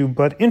virtue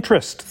but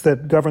interest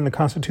that governed the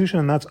Constitution,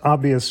 and that's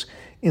obvious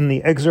in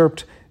the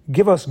excerpt.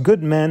 "Give us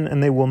good men,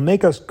 and they will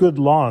make us good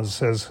laws,"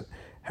 says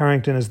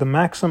Harrington, is the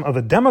maxim of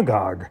a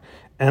demagogue,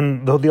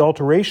 and though the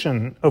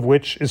alteration of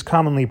which is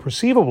commonly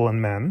perceivable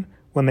in men,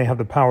 when they have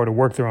the power to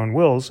work their own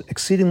wills,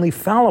 exceedingly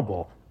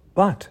fallible.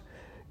 But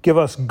 "give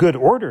us good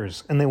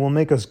orders, and they will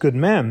make us good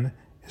men,"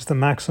 is the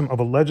maxim of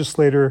a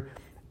legislator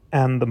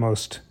and the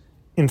most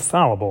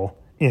infallible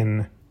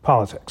in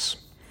politics.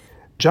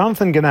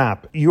 Jonathan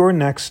Ganapp, your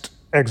next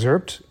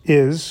excerpt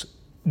is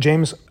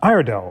James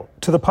Iredell,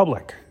 To the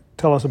Public.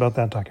 Tell us about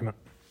that document.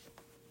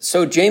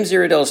 So James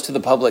Iredell's To the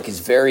Public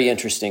is very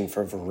interesting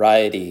for a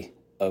variety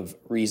of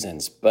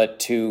reasons. But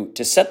to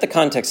set the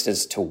context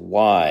as to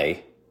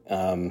why,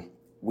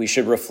 we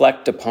should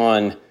reflect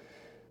upon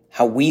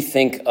how we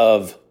think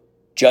of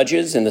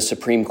judges in the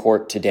Supreme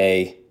Court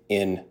today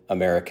in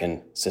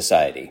American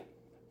society.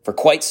 For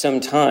quite some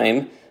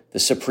time, the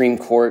Supreme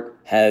Court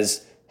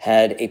has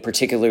had a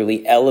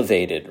particularly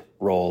elevated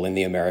role in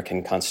the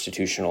American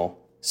constitutional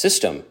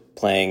system,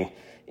 playing,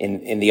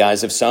 in the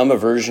eyes of some, a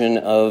version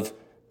of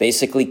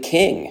basically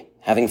king,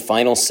 having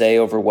final say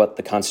over what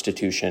the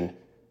Constitution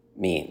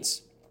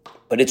means.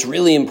 But it's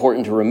really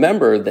important to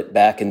remember that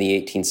back in the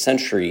 18th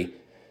century,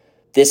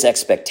 this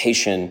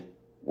expectation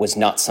was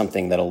not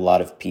something that a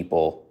lot of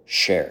people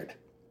shared.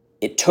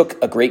 It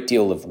took a great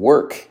deal of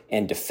work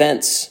and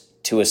defense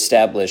to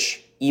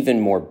establish even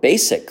more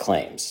basic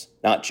claims,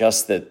 not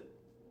just that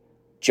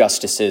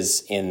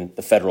justices in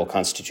the federal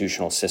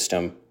constitutional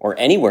system or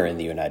anywhere in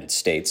the United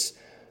States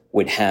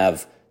would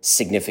have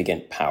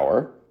significant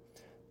power,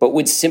 but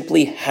would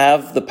simply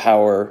have the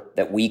power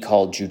that we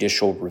call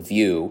judicial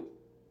review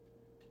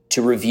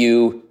to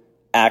review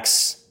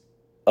acts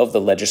of the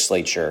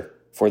legislature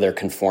for their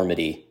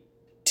conformity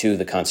to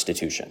the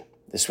Constitution.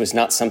 This was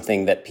not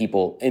something that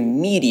people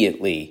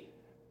immediately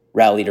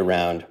rallied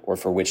around or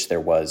for which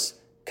there was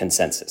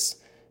consensus.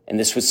 And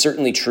this was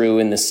certainly true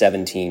in the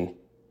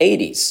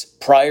 1780s,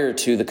 prior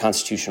to the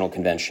Constitutional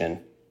Convention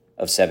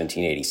of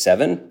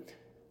 1787.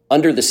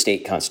 Under the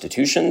state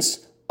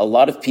constitutions, a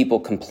lot of people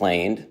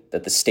complained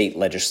that the state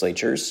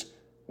legislatures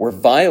were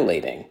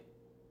violating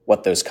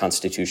what those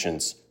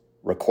constitutions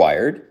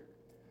required.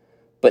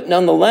 But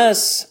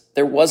nonetheless,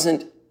 there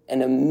wasn't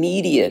an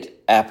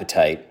immediate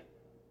appetite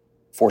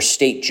for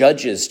state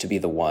judges to be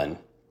the one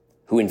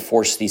who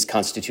enforced these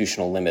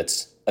constitutional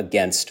limits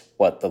against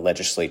what the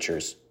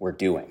legislatures were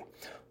doing.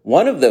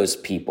 One of those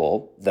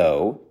people,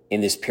 though,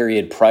 in this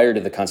period prior to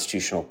the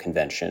Constitutional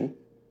Convention,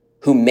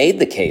 who made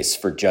the case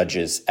for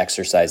judges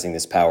exercising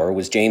this power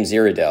was James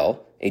Iredell,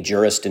 a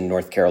jurist in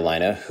North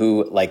Carolina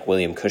who, like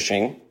William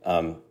Cushing,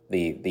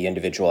 the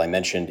individual I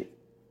mentioned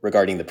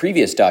regarding the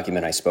previous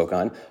document I spoke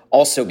on,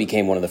 also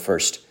became one of the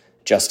first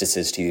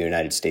justices to the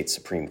United States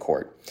Supreme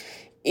Court.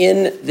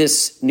 In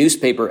this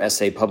newspaper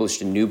essay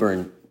published in New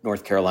Bern,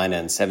 North Carolina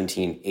in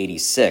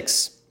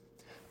 1786,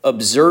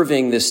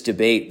 observing this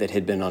debate that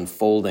had been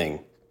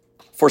unfolding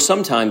for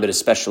some time, but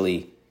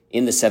especially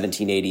in the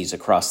 1780s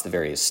across the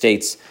various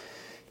states,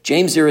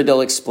 James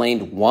Iredell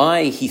explained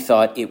why he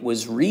thought it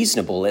was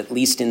reasonable, at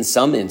least in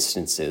some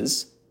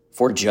instances,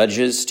 for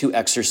judges to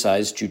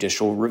exercise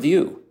judicial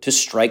review, to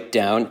strike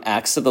down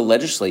acts of the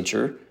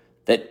legislature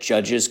that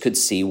judges could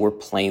see were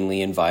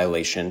plainly in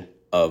violation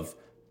of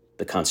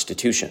the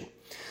Constitution.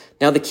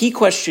 Now, the key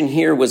question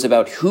here was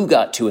about who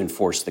got to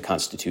enforce the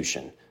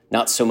Constitution,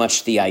 not so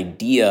much the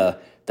idea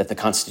that the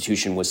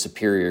Constitution was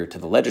superior to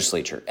the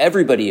legislature.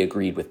 Everybody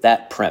agreed with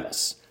that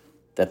premise,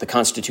 that the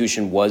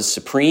Constitution was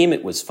supreme,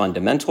 it was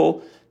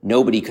fundamental,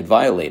 nobody could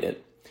violate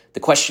it. The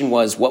question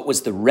was, what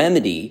was the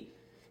remedy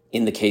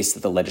in the case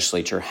that the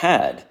legislature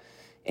had?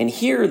 And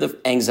here the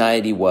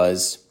anxiety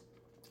was,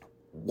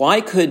 why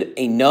could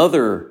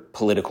another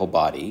political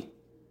body,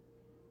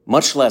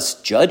 much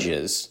less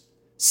judges,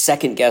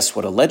 second guess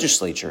what a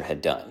legislature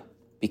had done?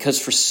 Because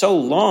for so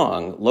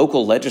long,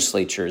 local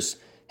legislatures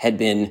had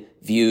been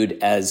viewed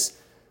as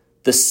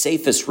the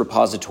safest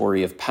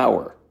repository of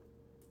power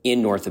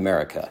in North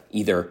America,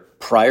 either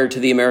prior to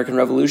the American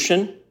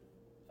Revolution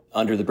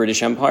under the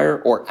British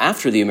Empire or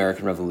after the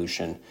American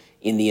Revolution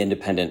in the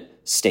independent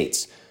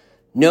states.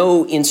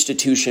 No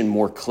institution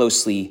more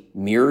closely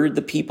mirrored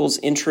the people's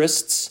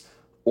interests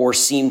or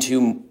seemed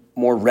to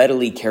more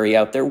readily carry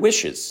out their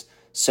wishes.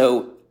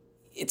 So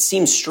it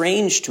seems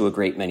strange to a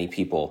great many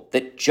people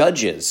that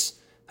judges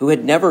who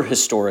had never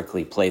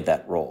historically played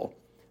that role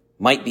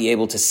might be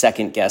able to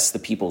second guess the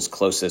people's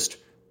closest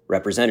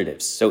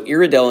representatives. So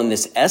Iredell in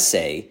this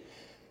essay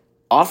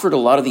offered a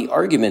lot of the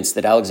arguments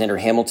that Alexander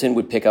Hamilton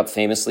would pick up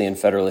famously in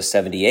Federalist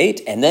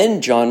 78, and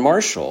then John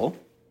Marshall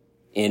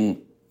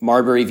in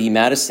Marbury v.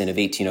 Madison of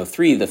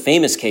 1803, the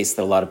famous case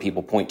that a lot of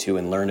people point to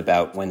and learn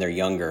about when they're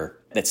younger,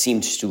 that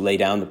seems to lay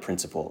down the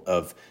principle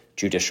of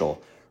judicial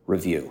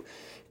review.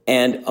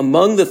 And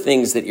among the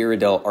things that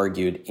Iredell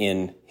argued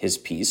in his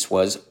piece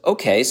was,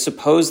 okay,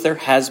 suppose there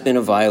has been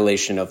a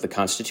violation of the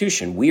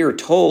Constitution. We are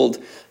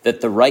told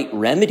that the right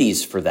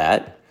remedies for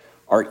that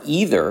are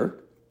either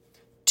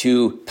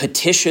to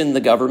petition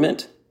the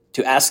government,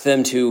 to ask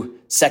them to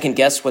second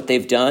guess what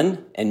they've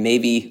done and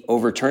maybe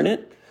overturn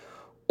it,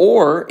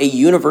 or a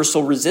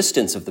universal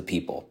resistance of the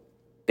people,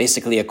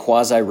 basically a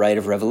quasi-right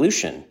of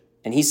revolution.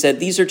 And he said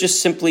these are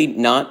just simply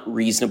not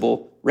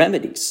reasonable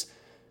remedies.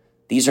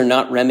 These are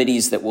not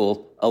remedies that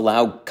will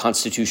allow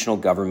constitutional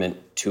government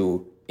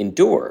to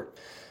endure.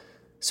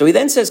 So he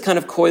then says kind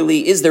of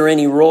coyly, is there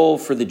any role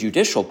for the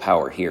judicial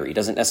power here? He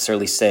doesn't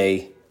necessarily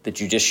say the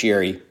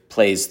judiciary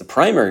plays the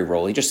primary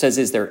role. He just says,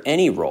 is there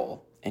any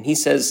role? And he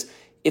says,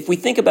 if we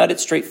think about it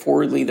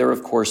straightforwardly, there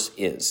of course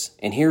is.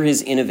 And here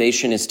his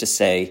innovation is to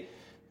say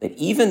that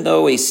even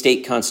though a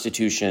state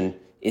constitution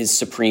is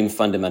supreme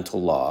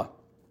fundamental law,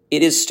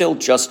 it is still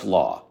just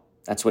law.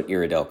 That's what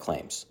Iredell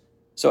claims.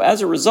 So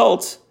as a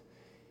result,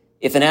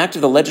 if an act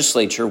of the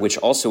legislature, which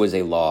also is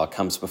a law,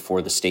 comes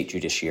before the state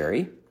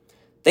judiciary,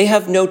 they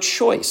have no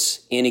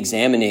choice in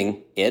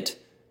examining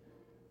it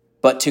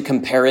but to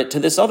compare it to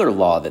this other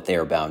law that they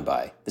are bound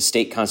by, the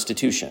state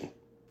constitution.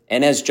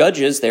 And as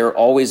judges, they are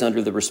always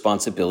under the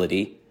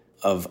responsibility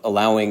of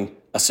allowing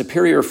a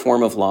superior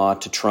form of law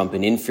to trump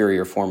an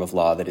inferior form of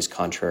law that is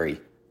contrary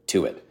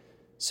to it.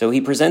 So he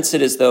presents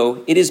it as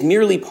though it is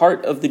merely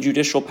part of the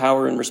judicial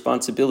power and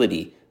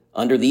responsibility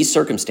under these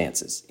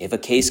circumstances. If a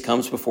case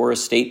comes before a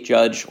state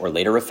judge or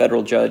later a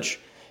federal judge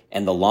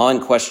and the law in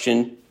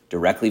question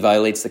directly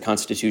violates the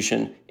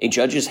Constitution, a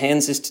judge's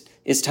hands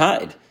is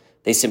tied.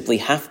 They simply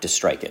have to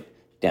strike it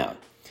down.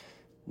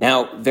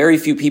 Now, very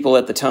few people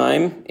at the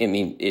time, I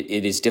mean,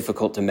 it is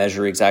difficult to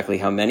measure exactly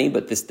how many,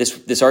 but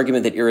this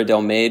argument that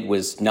Iredell made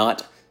was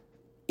not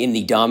in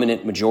the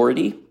dominant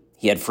majority.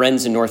 He had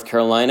friends in North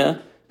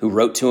Carolina who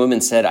wrote to him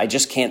and said, I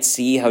just can't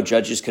see how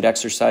judges could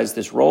exercise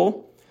this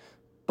role.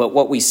 But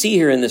what we see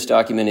here in this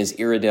document is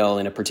Iredell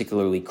in a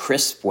particularly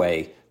crisp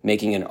way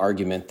making an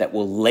argument that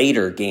will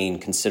later gain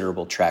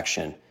considerable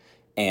traction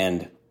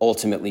and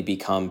ultimately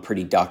become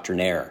pretty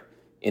doctrinaire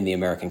in the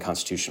American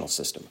constitutional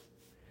system.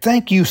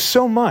 Thank you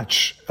so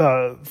much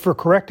for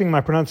correcting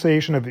my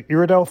pronunciation of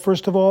Iredell,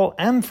 first of all,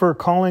 and for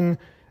calling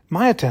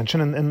my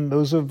attention and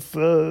those of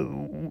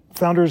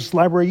Founders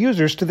Library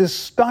users to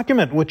this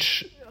document,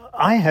 which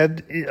I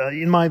had,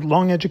 in my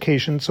long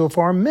education so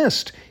far,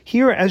 missed.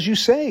 Here, as you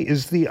say,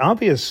 is the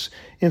obvious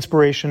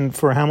inspiration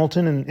for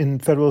Hamilton in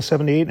Federalist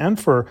 78 and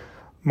for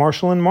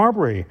Marshall and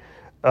Marbury.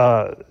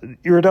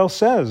 Iredell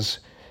says,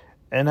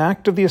 an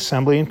act of the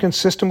Assembly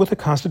inconsistent with the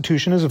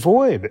Constitution is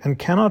void and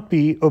cannot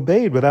be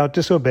obeyed without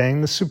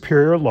disobeying the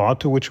superior law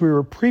to which we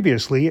were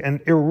previously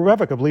and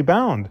irrevocably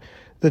bound.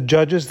 The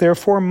judges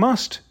therefore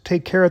must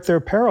take care at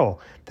their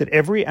peril that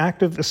every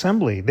act of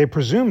assembly they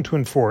presume to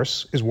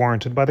enforce is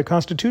warranted by the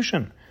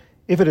Constitution.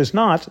 If it is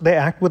not, they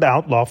act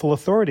without lawful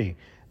authority.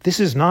 This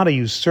is not a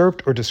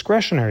usurped or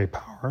discretionary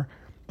power,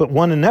 but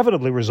one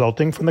inevitably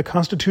resulting from the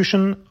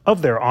constitution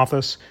of their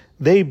office,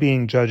 they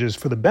being judges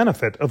for the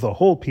benefit of the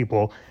whole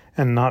people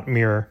and not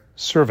mere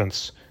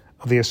servants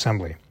of the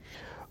assembly.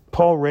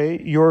 Paul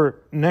Ray, your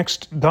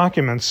next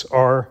documents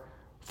are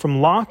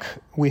from Locke.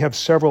 We have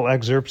several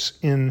excerpts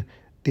in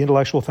the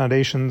Intellectual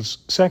Foundations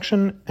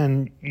section,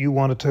 and you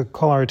wanted to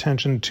call our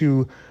attention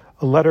to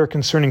a letter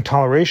concerning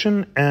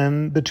toleration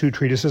and the two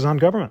treatises on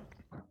government.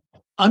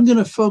 I'm going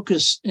to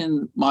focus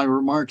in my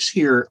remarks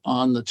here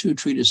on the two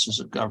treatises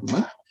of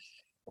government,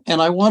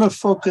 and I want to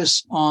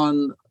focus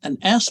on an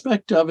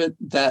aspect of it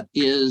that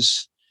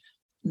is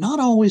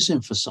not always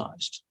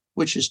emphasized,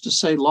 which is to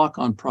say Locke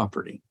on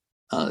property.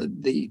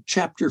 The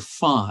chapter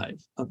 5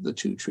 of the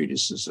two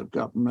treatises of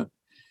government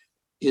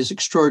is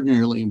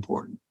extraordinarily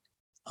important.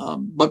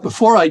 But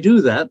before I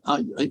do that,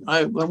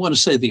 I want to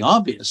say the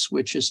obvious,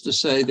 which is to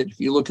say that if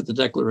you look at the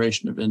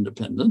Declaration of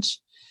Independence,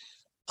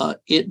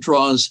 it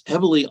draws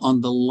heavily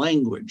on the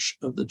language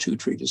of the two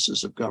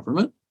treatises of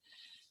government,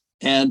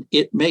 and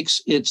it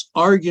makes its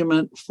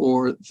argument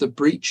for the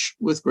breach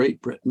with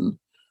Great Britain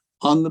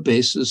on the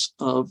basis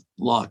of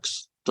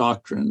Locke's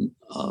doctrine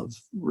of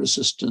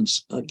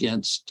resistance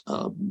against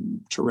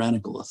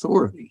tyrannical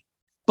authority.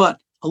 But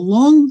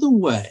along the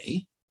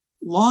way,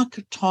 Locke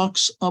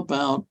talks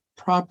about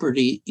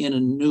property in a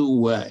new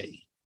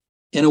way,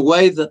 in a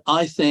way that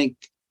I think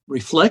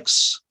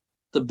reflects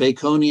the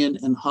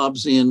Baconian and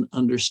Hobbesian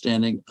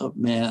understanding of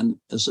man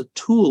as a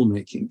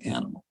tool-making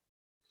animal.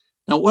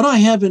 Now, what I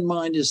have in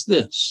mind is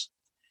this.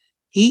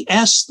 He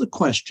asks the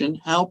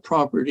question how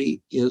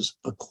property is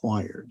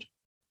acquired.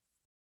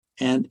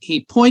 And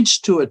he points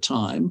to a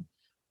time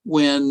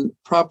when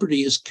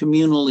property is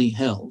communally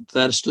held.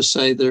 That is to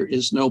say, there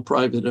is no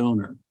private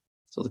owner.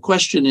 So the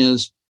question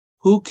is,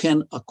 who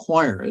can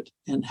acquire it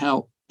and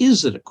how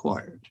is it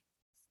acquired?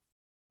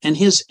 And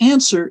his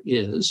answer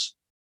is,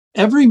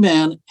 every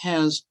man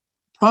has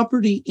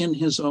property in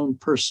his own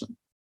person.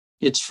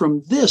 It's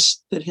from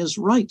this that his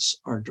rights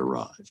are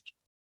derived.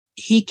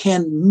 He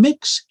can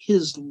mix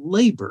his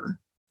labor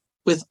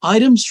with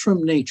items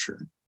from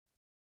nature,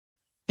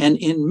 and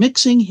in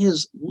mixing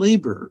his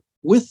labor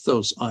with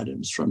those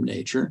items from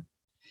nature,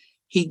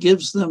 he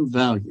gives them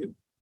value,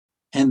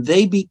 and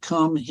they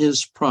become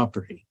his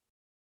property.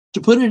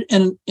 To put it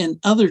in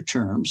other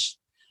terms,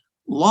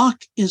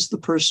 Locke is the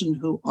person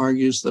who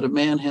argues that a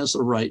man has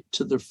a right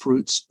to the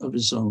fruits of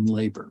his own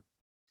labor.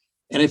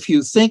 And if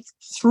you think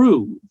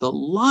through the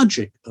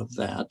logic of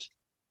that,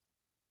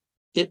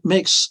 it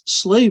makes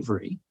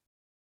slavery,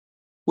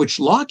 which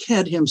Locke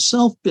had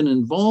himself been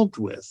involved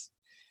with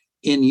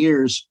in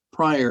years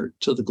prior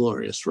to the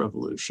Glorious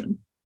Revolution.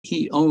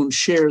 He owned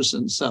shares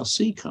in South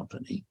Sea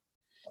Company.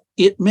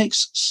 It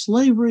makes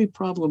slavery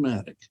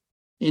problematic.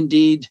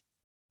 Indeed,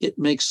 it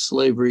makes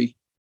slavery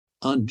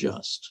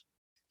unjust.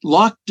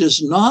 Locke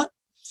does not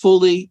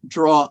fully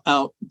draw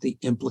out the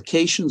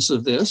implications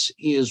of this.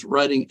 He is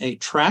writing a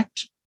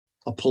tract,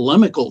 a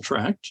polemical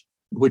tract,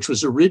 which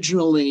was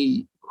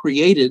originally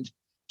created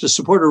to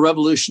support a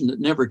revolution that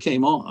never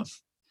came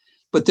off,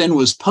 but then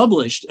was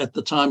published at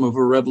the time of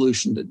a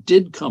revolution that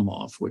did come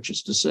off, which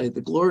is to say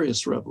the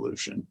Glorious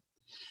Revolution.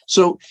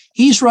 So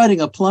he's writing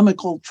a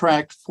polemical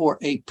tract for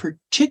a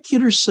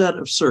particular set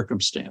of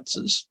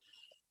circumstances.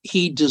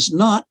 He does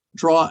not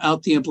draw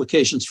out the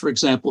implications, for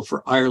example,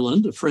 for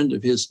Ireland. A friend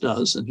of his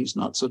does, and he's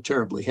not so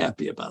terribly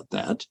happy about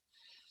that.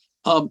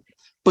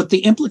 But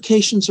the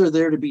implications are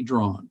there to be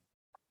drawn.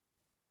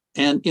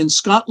 And in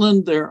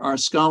Scotland, there are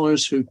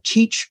scholars who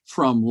teach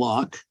from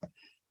Locke,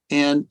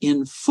 and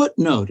in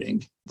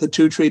footnoting the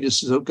two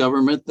treatises of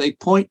government, they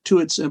point to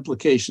its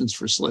implications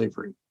for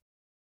slavery.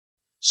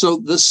 So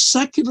the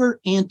secular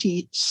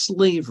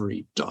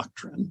anti-slavery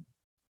doctrine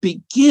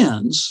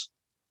begins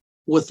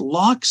with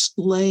Locke's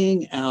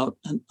laying out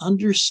an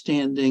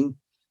understanding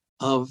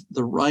of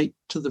the right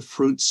to the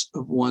fruits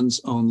of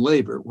one's own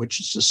labor, which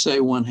is to say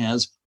one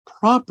has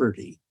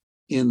property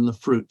in the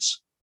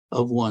fruits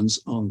of one's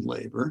own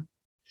labor,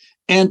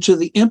 and to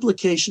the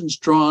implications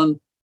drawn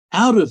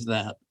out of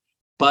that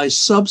by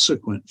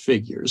subsequent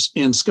figures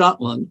in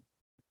Scotland,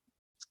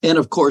 and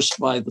of course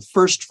by the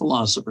first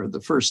philosopher,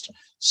 the first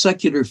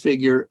secular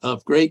figure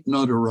of great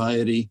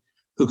notoriety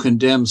who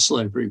condemned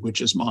slavery,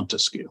 which is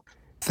Montesquieu.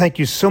 Thank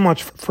you so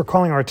much for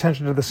calling our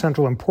attention to the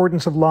central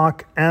importance of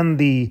Locke and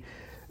the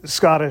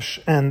Scottish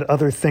and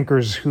other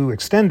thinkers who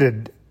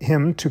extended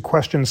him to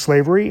question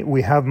slavery.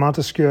 We have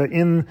Montesquieu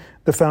in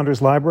the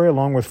Founders Library,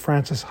 along with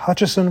Francis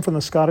Hutcheson from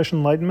the Scottish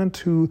Enlightenment,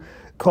 who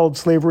called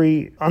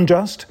slavery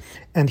unjust.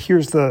 And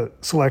here's the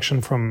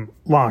selection from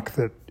Locke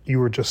that you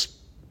were just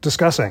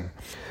discussing.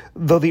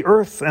 Though the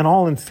earth and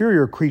all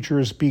inferior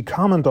creatures be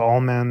common to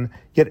all men,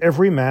 yet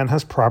every man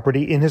has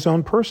property in his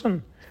own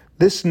person.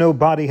 This no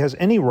body has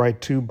any right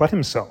to but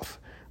himself.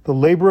 The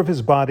labor of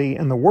his body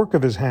and the work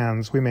of his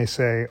hands, we may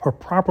say, are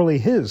properly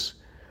his.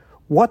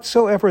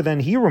 Whatsoever then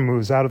he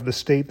removes out of the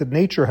state that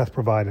nature hath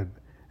provided,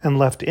 and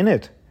left in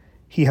it,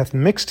 he hath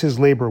mixed his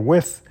labor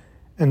with,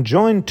 and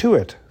joined to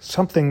it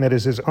something that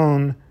is his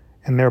own,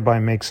 and thereby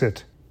makes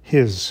it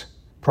his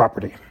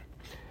property.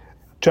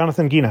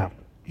 Jonathan Guinat,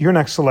 your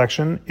next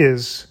selection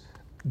is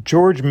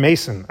George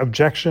Mason,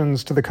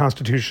 Objections to the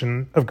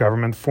Constitution of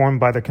Government formed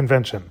by the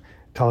Convention.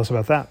 Tell us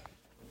about that.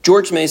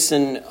 George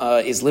Mason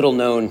is little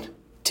known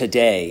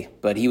today,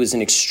 but he was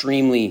an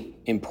extremely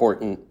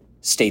important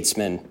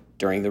statesman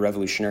during the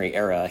Revolutionary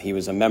era. He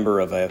was a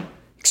member of an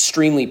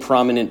extremely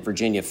prominent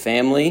Virginia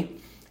family,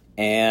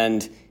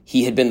 and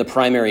he had been the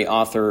primary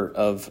author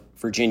of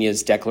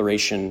Virginia's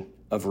Declaration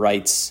of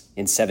Rights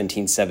in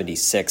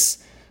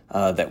 1776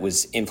 that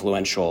was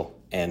influential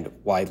and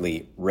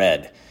widely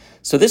read.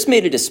 So this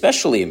made it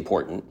especially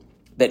important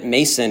that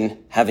Mason,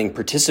 having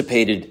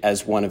participated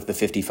as one of the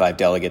 55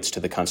 delegates to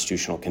the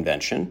Constitutional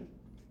Convention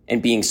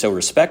and being so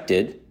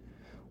respected,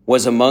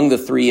 was among the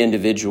three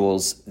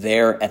individuals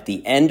there at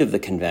the end of the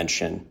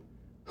convention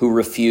who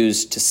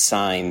refused to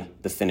sign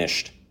the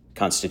finished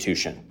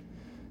Constitution.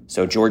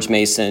 So George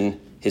Mason,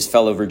 his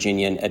fellow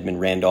Virginian Edmund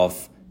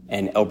Randolph,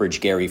 and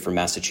Elbridge Gerry from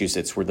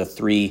Massachusetts were the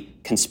three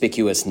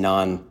conspicuous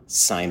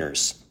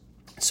non-signers.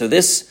 So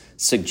this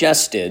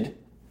suggested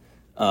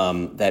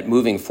that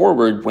moving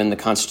forward, when the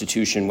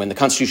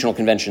Constitutional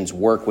Convention's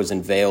work was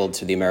unveiled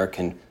to the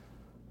American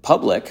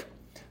public,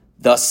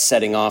 thus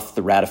setting off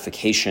the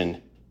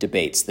ratification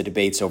debates, the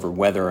debates over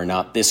whether or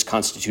not this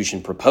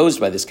Constitution proposed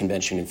by this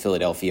convention in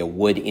Philadelphia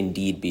would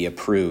indeed be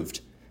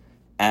approved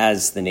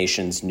as the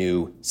nation's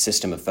new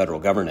system of federal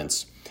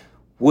governance,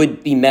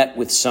 would be met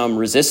with some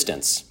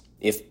resistance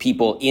if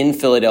people in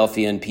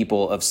Philadelphia and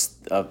people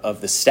of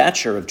the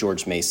stature of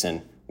George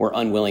Mason were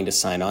unwilling to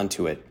sign on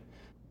to it.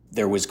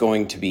 There was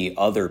going to be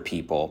other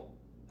people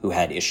who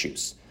had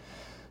issues.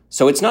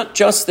 So it's not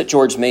just that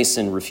George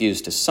Mason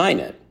refused to sign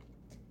it.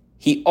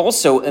 He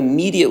also,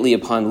 immediately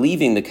upon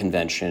leaving the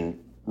convention,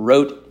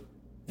 wrote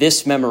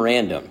this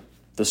memorandum,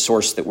 the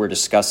source that we're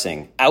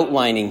discussing,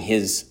 outlining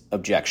his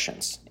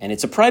objections. And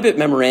it's a private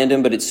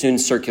memorandum, but it soon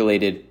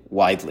circulated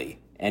widely.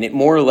 And it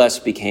more or less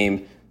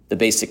became the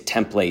basic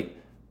template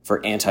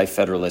for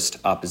anti-federalist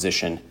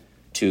opposition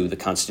to the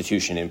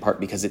Constitution, in part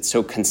because it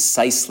so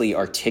concisely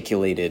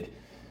articulated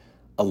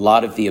a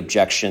lot of the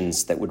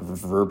objections that would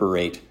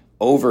reverberate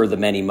over the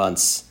many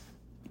months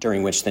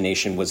during which the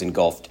nation was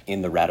engulfed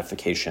in the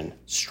ratification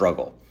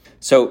struggle.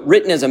 So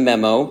written as a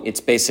memo,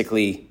 it's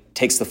basically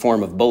takes the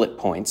form of bullet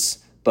points,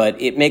 but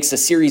it makes a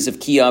series of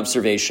key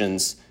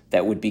observations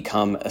that would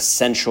become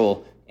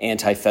essential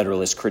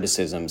anti-federalist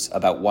criticisms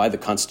about why the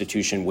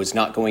Constitution was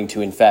not going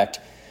to, in fact,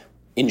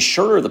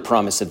 ensure the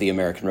promise of the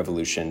American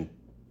Revolution,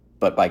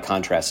 but by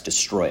contrast,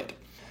 destroy it.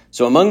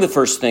 So among the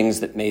first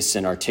things that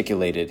Mason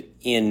articulated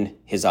in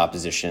his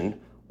opposition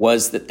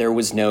was that there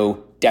was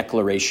no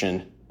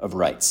Declaration of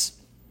Rights.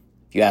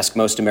 If you ask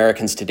most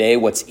Americans today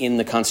what's in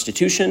the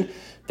Constitution,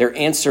 their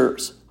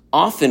answers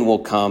often will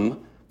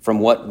come from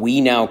what we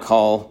now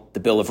call the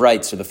Bill of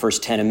Rights, or the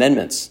first 10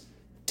 amendments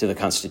to the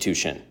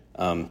Constitution.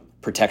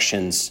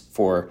 Protections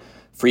for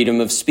freedom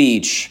of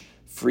speech,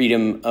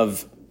 freedom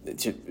of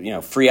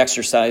free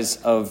exercise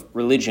of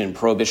religion,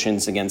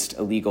 prohibitions against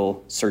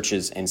illegal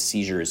searches and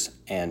seizures,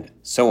 and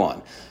so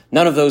on.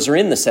 None of those are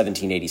in the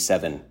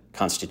 1787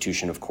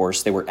 Constitution, of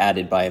course. They were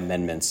added by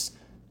amendments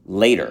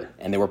later,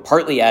 and they were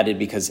partly added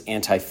because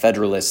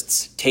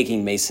anti-federalists,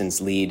 taking Mason's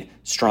lead,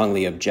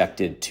 strongly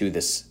objected to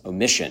this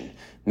omission.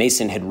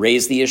 Mason had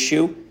raised the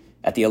issue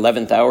at the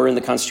 11th hour in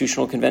the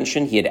Constitutional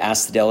Convention. He had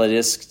asked the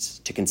delegates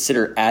to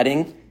consider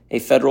adding a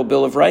federal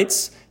Bill of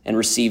Rights and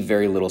received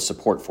very little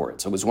support for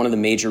it. So it was one of the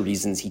major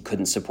reasons he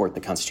couldn't support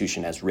the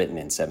Constitution as written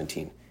in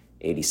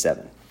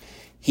 1787.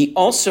 He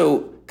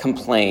also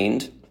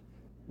complained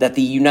that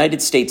the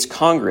United States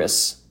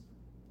Congress,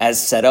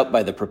 as set up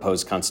by the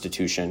proposed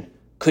Constitution,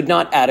 could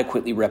not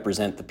adequately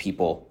represent the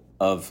people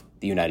of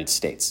the United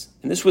States.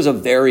 And this was a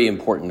very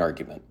important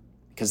argument,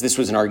 because this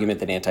was an argument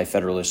that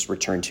anti-federalists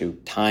returned to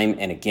time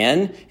and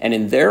again, and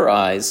in their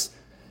eyes,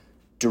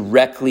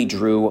 directly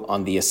drew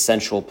on the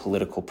essential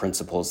political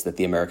principles that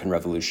the American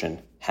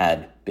Revolution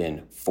had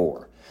been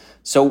for.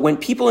 So when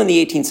people in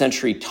the 18th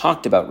century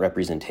talked about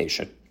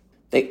representation,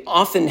 they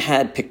often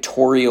had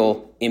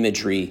pictorial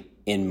imagery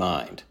in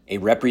mind. A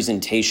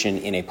representation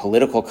in a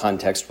political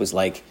context was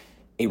like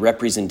a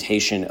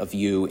representation of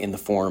you in the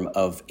form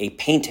of a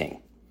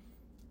painting.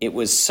 It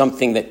was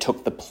something that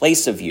took the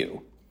place of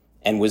you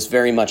and was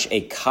very much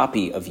a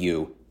copy of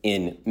you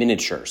in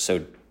miniature.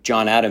 So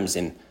John Adams,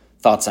 in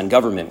Thoughts on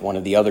Government, one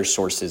of the other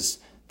sources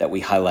that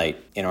we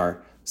highlight in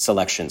our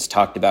selections,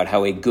 talked about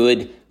how a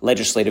good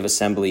legislative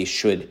assembly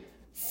should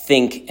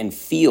think and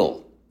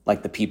feel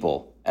like the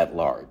people at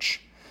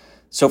large.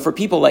 So for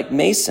people like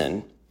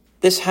Mason,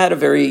 this had a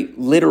very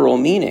literal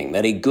meaning,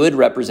 that a good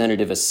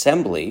representative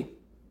assembly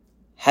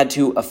had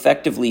to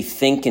effectively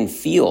think and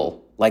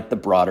feel like the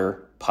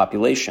broader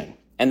population.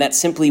 And that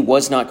simply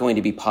was not going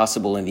to be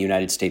possible in the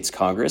United States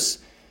Congress,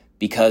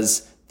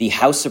 because the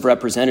House of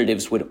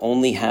Representatives would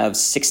only have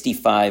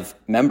 65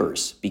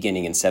 members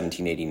beginning in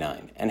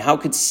 1789. And how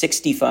could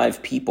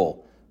 65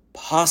 people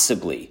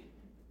possibly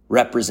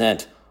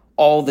represent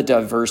all the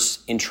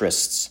diverse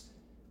interests,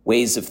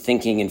 ways of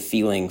thinking and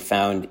feeling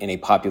found in a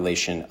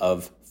population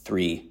of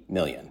 3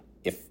 million?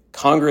 If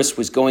Congress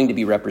was going to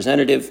be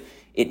representative,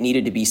 it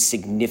needed to be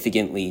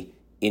significantly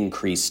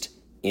increased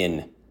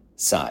in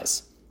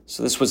size.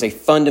 So this was a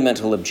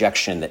fundamental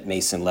objection that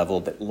Mason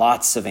leveled, that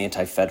lots of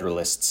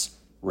anti-federalists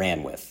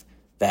ran with,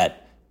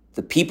 that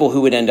the people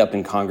who would end up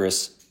in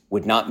Congress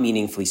would not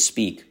meaningfully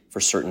speak for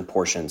certain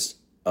portions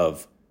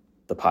of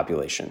the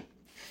population.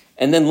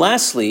 And then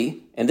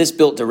lastly, and this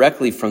built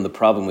directly from the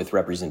problem with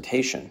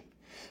representation,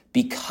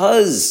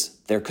 because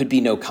there could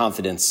be no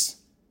confidence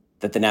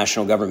that the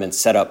national government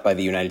set up by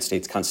the United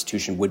States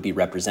Constitution would be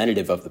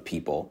representative of the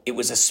people, it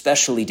was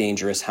especially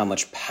dangerous how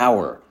much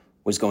power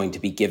was going to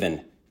be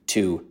given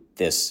to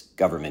this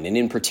government. And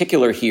in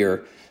particular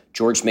here,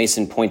 George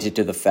Mason pointed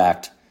to the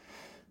fact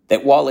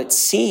that while it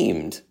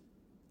seemed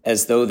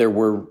as though there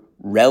were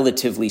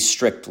relatively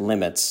strict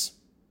limits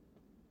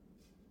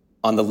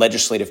on the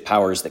legislative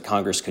powers that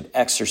Congress could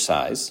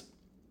exercise,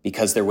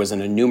 because there was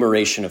an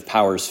enumeration of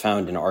powers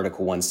found in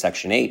Article 1,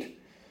 Section 8,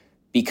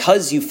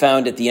 because you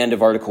found at the end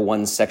of Article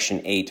 1,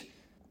 Section 8,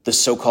 the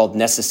so-called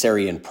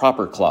necessary and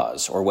proper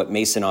clause, or what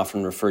Mason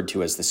often referred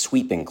to as the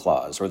sweeping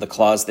clause, or the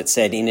clause that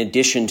said, in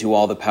addition to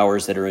all the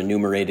powers that are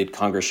enumerated,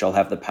 Congress shall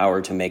have the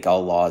power to make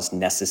all laws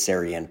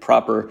necessary and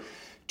proper,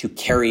 to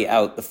carry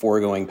out the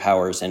foregoing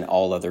powers and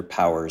all other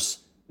powers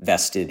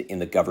vested in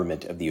the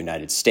government of the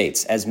United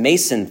States. As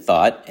Mason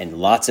thought, and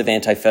lots of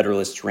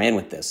anti-federalists ran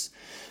with this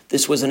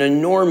was an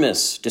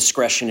enormous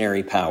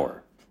discretionary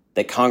power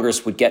that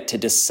Congress would get to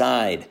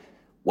decide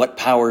what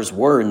powers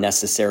were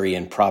necessary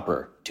and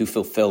proper to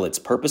fulfill its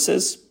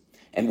purposes.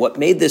 And what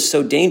made this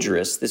so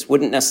dangerous, this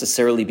wouldn't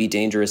necessarily be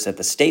dangerous at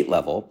the state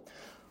level,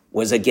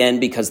 was again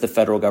because the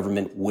federal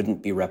government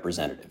wouldn't be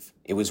representative.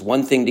 It was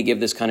one thing to give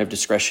this kind of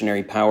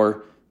discretionary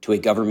power to a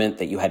government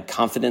that you had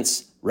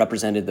confidence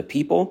represented the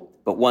people,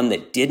 but one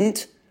that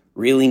didn't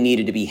really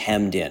needed to be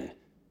hemmed in.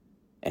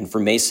 And for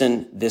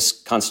Mason, this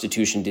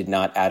Constitution did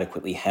not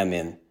adequately hem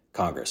in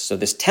Congress. So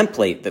this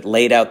template that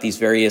laid out these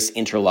various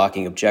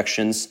interlocking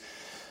objections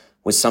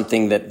was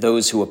something that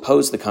those who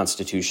opposed the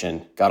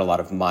Constitution got a lot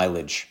of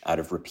mileage out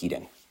of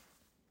repeating.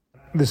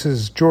 This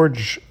is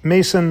George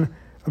Mason,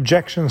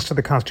 Objections to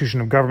the Constitution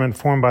of Government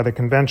formed by the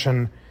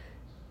Convention.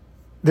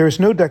 There is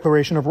no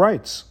Declaration of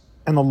Rights,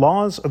 and the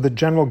laws of the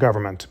general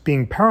government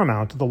being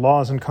paramount to the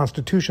laws and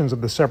constitutions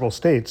of the several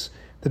states,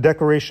 the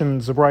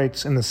declarations of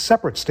rights in the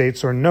separate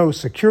states are no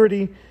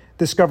security.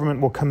 This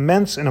government will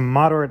commence in a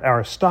moderate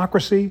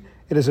aristocracy.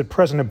 It is at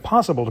present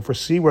impossible to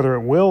foresee whether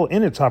it will,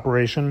 in its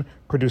operation,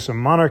 produce a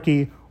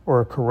monarchy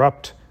or a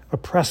corrupt,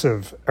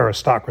 oppressive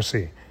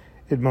aristocracy.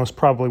 It most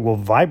probably will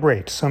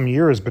vibrate some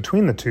years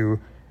between the two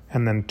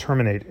and then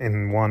terminate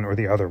in one or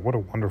the other. What a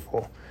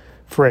wonderful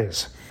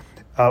phrase.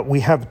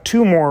 We have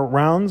two more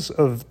rounds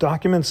of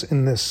documents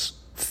in this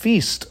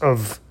feast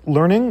of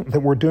learning that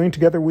we're doing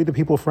together, We the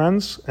People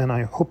Friends, and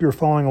I hope you're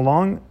following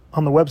along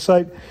on the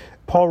website.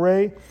 Paul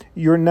Ray,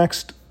 your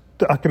next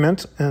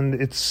document, and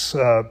it's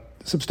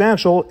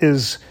substantial,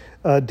 is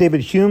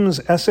David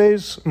Hume's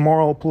essays,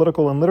 Moral,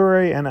 Political, and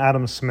Literary, and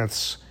Adam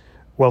Smith's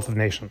Wealth of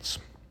Nations.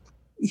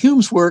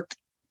 Hume's work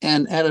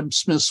and Adam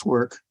Smith's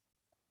work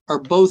are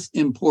both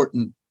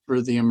important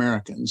for the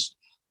Americans.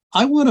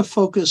 I want to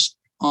focus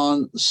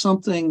on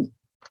something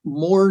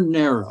more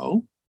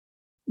narrow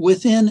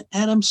within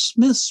Adam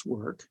Smith's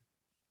work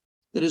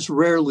that is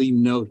rarely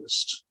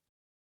noticed.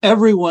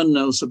 Everyone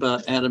knows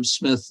about Adam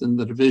Smith and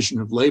the division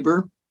of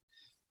labor.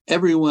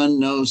 Everyone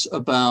knows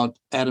about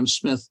Adam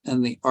Smith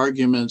and the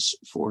arguments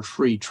for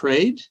free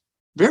trade.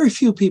 Very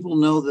few people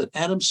know that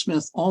Adam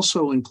Smith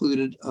also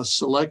included a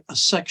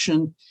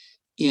section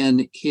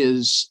in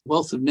his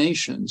Wealth of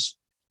Nations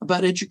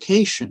about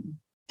education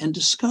and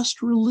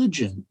discussed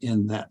religion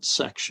in that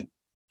section.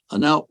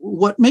 Now,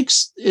 what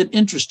makes it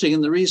interesting,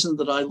 and the reason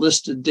that I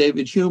listed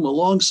David Hume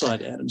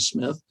alongside Adam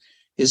Smith,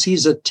 is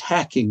he's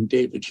attacking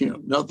David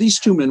Hume. Now, these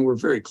two men were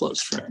very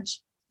close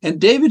friends. And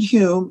David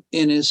Hume,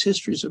 in his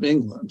Histories of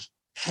England,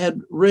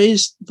 had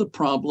raised the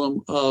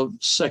problem of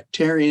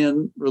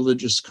sectarian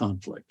religious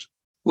conflict,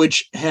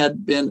 which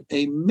had been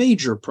a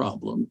major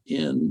problem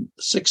in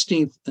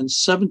 16th and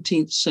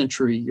 17th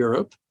century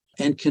Europe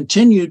and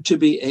continued to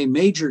be a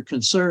major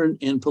concern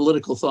in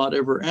political thought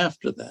ever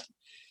after that.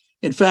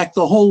 In fact,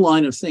 the whole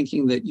line of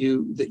thinking that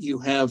you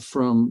have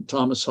from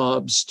Thomas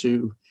Hobbes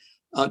to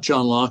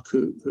John Locke,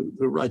 who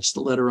writes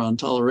the letter on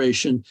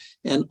toleration,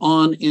 and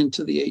on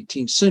into the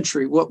 18th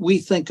century, what we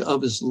think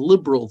of as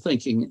liberal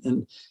thinking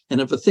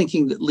and of a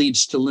thinking that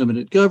leads to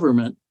limited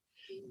government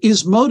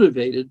is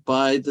motivated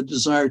by the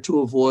desire to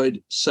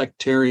avoid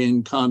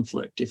sectarian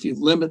conflict. If you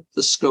limit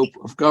the scope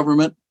of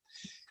government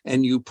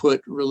and you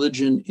put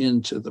religion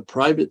into the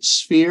private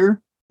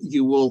sphere,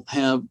 you will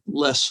have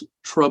less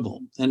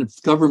trouble. And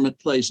if government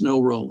plays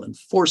no role in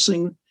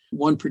forcing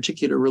one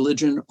particular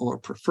religion or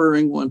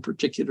preferring one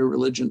particular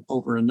religion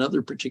over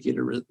another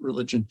particular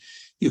religion,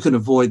 you can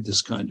avoid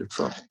this kind of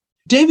trouble.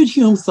 David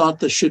Hume thought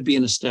there should be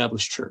an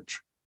established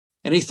church.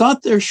 And he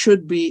thought there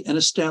should be an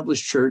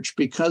established church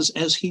because,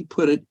 as he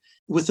put it,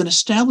 with an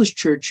established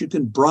church, you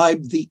can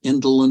bribe the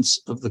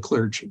indolence of the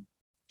clergy.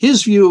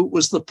 His view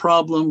was the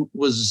problem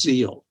was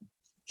zeal.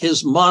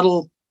 His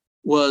model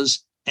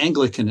was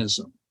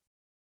Anglicanism.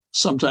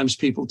 Sometimes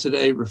people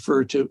today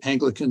refer to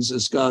Anglicans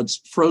as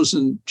God's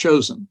frozen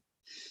chosen.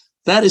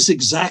 That is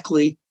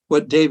exactly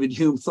what David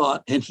Hume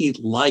thought, and he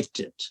liked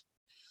it.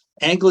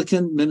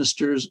 Anglican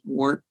ministers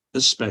weren't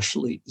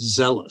especially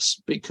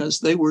zealous because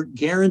they were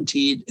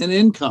guaranteed an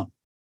income.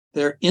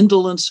 Their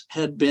indolence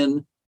had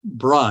been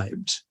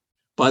bribed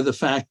by the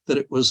fact that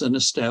it was an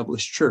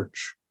established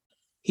church.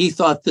 He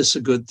thought this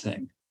a good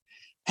thing.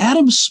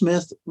 Adam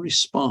Smith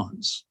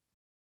responds.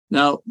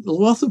 Now, The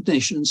Wealth of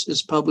Nations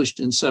is published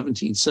in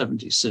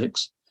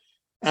 1776.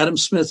 Adam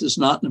Smith is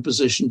not in a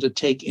position to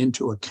take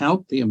into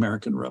account the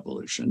American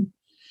Revolution,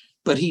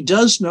 but he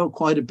does know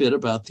quite a bit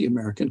about the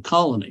American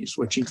colonies,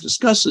 which he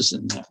discusses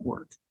in that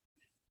work.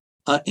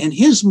 And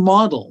his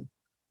model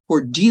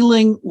for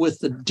dealing with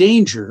the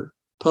danger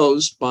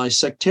posed by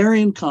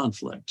sectarian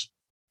conflict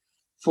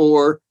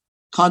for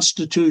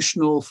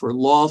constitutional, for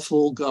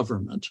lawful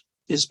government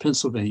is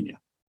Pennsylvania.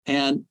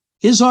 And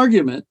his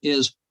argument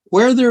is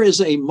where there is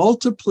a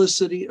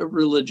multiplicity of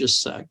religious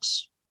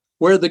sects,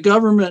 where the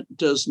government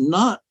does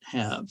not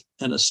have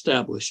an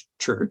established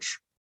church,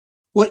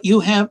 what you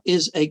have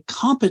is a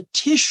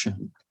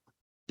competition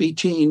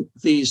between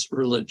these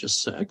religious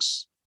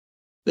sects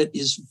that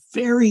is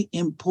very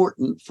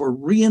important for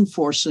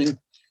reinforcing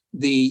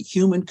the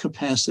human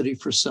capacity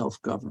for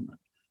self-government,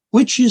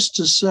 which is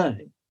to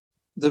say,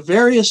 the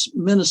various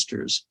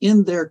ministers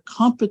in their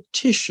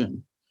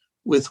competition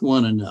with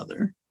one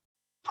another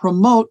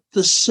promote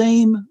the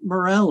same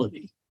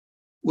morality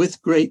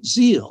with great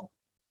zeal.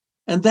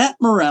 And that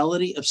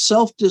morality of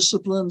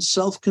self-discipline,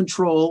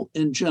 self-control,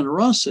 and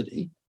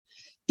generosity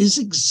is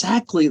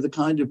exactly the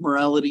kind of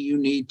morality you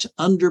need to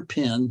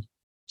underpin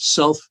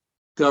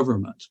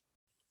self-government.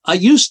 I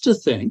used to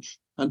think,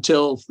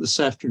 until this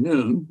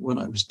afternoon when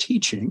I was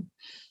teaching,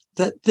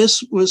 that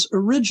this was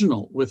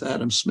original with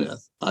Adam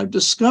Smith. I've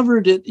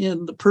discovered it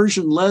in the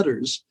Persian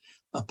Letters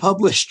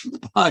published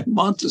by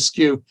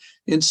Montesquieu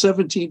in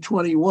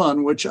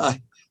 1721, which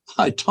I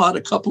taught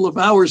a couple of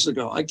hours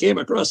ago. I came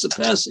across a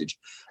passage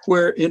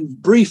where, in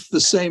brief,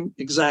 the same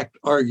exact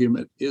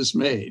argument is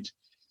made.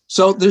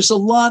 So there's a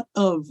lot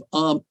of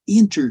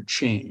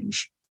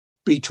interchange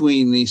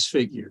between these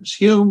figures.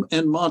 Hume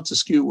and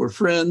Montesquieu were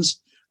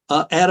friends.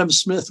 Adam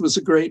Smith was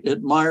a great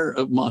admirer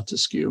of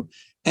Montesquieu,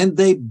 and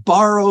they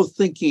borrow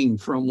thinking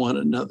from one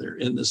another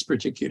in this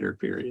particular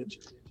period.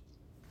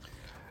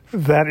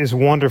 That is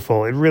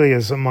wonderful. It really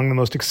is among the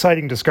most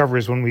exciting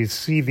discoveries when we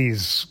see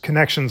these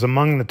connections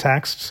among the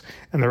texts,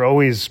 and they're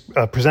always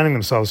presenting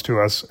themselves to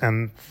us,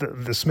 and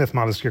the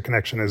Smith-Montesquieu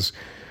connection is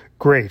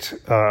great.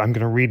 I'm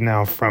going to read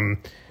now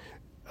from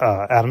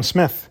Adam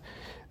Smith.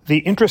 The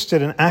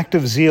interested and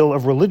active zeal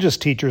of religious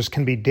teachers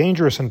can be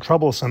dangerous and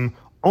troublesome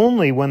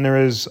only when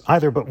there is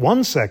either but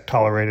one sect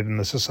tolerated in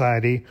the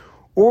society,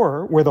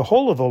 or where the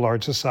whole of the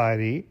large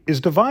society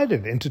is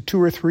divided into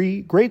 2 or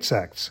 3 great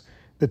sects,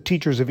 the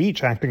teachers of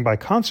each acting by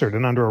concert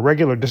and under a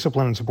regular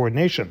discipline and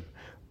subordination.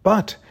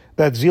 But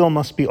that zeal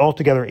must be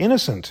altogether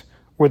innocent,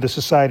 where the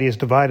society is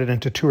divided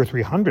into 200 or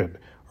 300,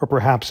 or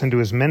perhaps into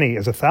as many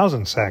as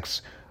 1,000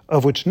 sects,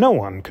 of which no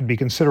one could be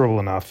considerable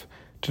enough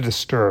to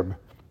disturb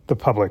the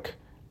public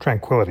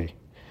tranquility.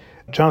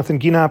 Jonathan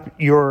Guinap,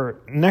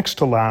 your next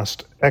to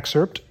last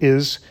excerpt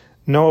is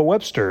Noah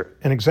Webster,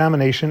 an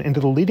examination into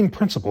the leading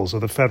principles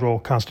of the federal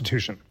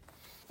Constitution.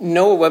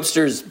 Noah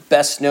Webster's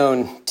best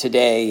known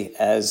today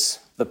as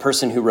the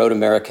person who wrote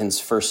American's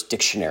first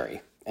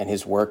dictionary and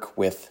his work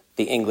with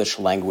the English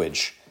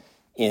language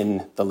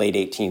in the late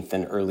 18th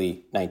and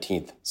early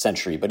 19th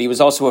century. But he was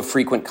also a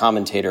frequent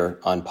commentator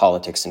on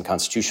politics and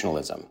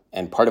constitutionalism.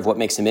 And part of what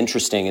makes him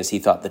interesting is he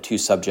thought the two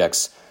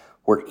subjects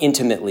were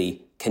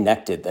intimately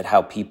connected, that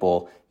how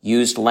people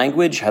used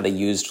language, how they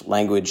used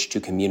language to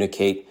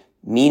communicate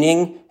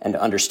meaning and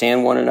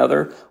understand one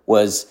another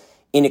was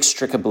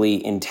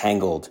inextricably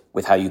entangled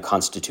with how you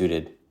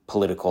constituted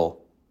political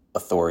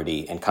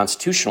authority and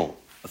constitutional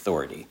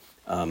authority,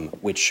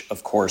 which,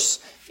 of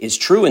course, is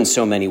true in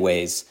so many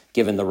ways,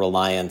 given the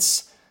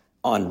reliance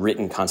on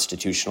written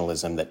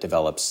constitutionalism that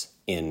develops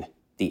in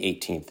the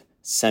 18th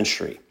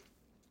century.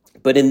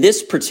 But in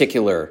this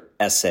particular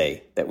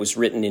essay that was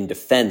written in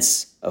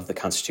defense of the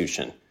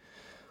Constitution,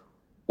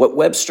 what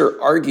Webster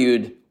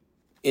argued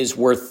is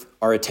worth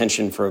our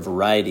attention for a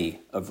variety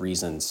of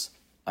reasons,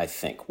 I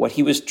think. What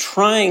he was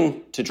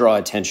trying to draw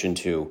attention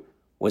to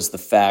was the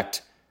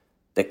fact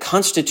that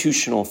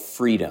constitutional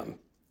freedom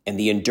and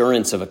the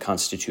endurance of a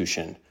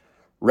constitution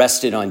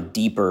rested on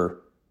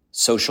deeper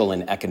social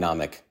and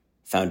economic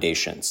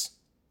foundations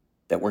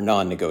that were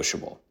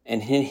non-negotiable.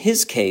 And in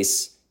his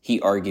case, he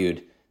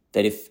argued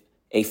that if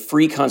a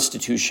free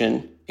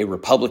constitution, a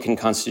Republican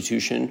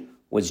constitution,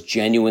 was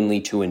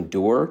genuinely to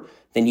endure,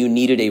 then you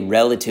needed a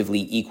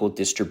relatively equal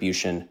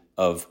distribution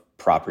of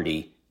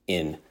property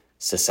in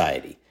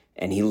society.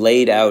 And he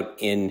laid out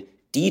in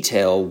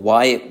detail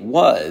why it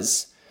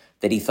was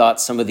that he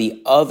thought some of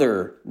the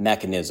other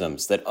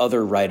mechanisms that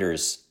other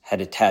writers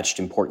had attached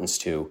importance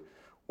to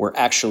were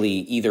actually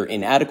either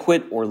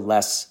inadequate or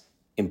less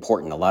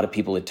important. A lot of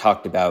people had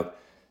talked about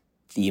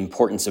the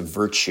importance of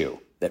virtue,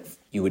 that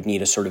you would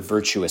need a sort of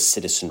virtuous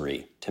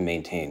citizenry to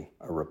maintain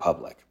a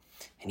republic.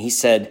 And he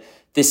said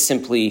this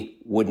simply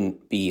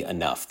wouldn't be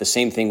enough. The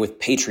same thing with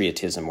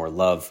patriotism or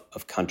love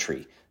of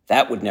country.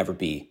 That would never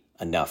be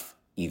enough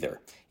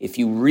either. If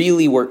you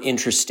really were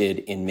interested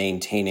in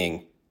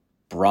maintaining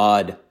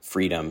broad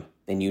freedom,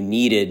 then you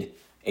needed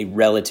a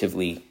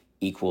relatively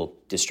equal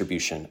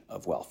distribution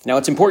of wealth. Now,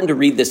 it's important to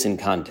read this in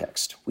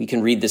context. We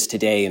can read this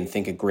today and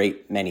think a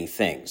great many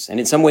things. And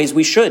in some ways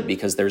we should,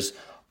 because there's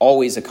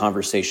always a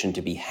conversation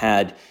to be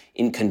had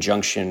in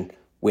conjunction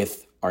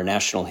with our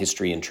national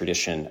history and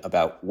tradition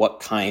about what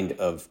kind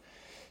of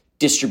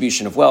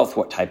distribution of wealth,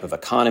 what type of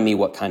economy,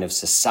 what kind of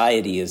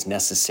society is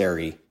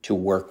necessary to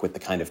work with the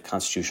kind of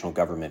constitutional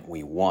government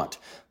we want.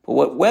 But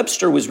what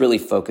Webster was really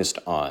focused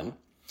on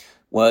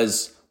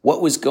was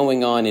what was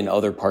going on in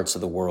other parts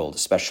of the world,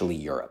 especially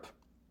Europe.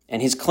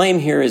 And his claim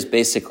here is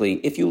basically,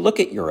 if you look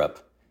at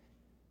Europe,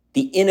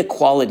 the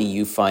inequality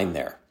you find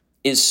there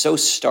is so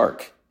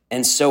stark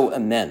and so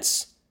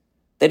immense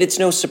that it's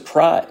no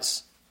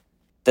surprise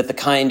that the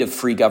kind of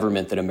free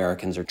government that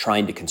Americans are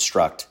trying to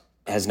construct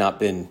has not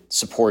been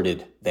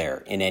supported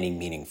there in any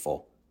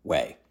meaningful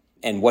way.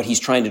 And what he's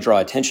trying to draw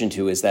attention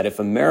to is that if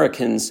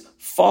Americans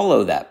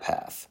follow that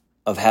path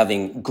of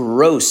having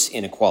gross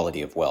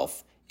inequality of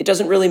wealth, it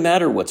doesn't really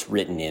matter what's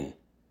written in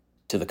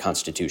to the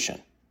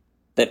Constitution,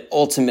 that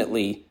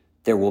ultimately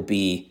there will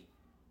be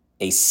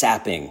a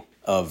sapping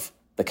of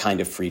the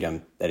kind of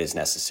freedom that is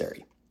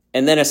necessary.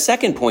 And then a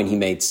second point he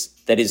makes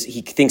that is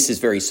he thinks is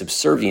very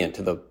subservient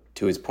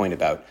to his point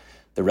about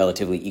the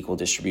relatively equal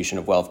distribution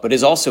of wealth, but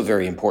is also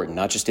very important,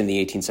 not just in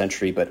the 18th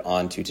century, but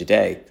on to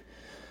today,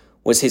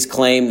 was his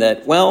claim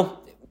that,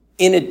 well,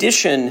 in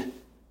addition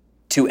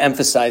to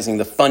emphasizing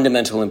the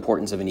fundamental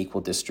importance of an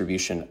equal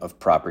distribution of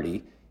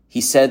property, he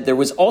said there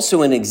was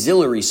also an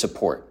auxiliary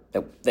support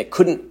that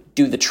couldn't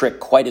do the trick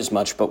quite as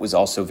much, but was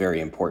also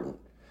very important,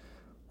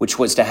 which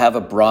was to have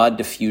a broad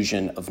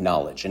diffusion of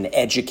knowledge, an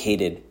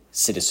educated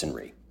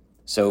citizenry.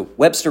 So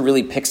Webster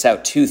really picks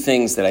out two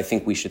things that I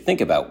think we should think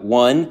about.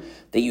 One,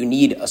 that you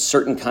need a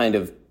certain kind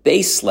of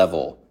base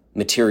level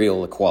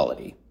material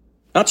equality.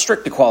 Not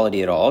strict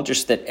equality at all,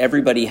 just that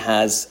everybody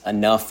has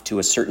enough to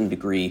a certain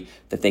degree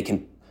that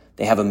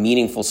they have a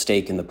meaningful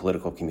stake in the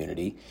political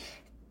community,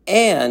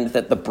 and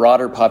that the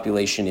broader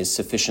population is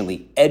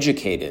sufficiently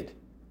educated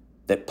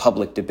that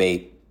public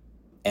debate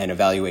and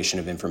evaluation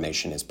of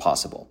information is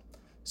possible.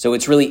 So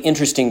it's really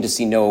interesting to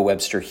see Noah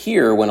Webster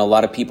here when a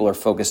lot of people are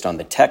focused on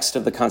the text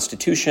of the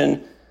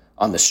Constitution,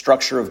 on the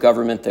structure of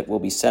government that will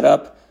be set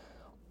up,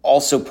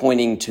 also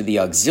pointing to the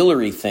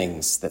auxiliary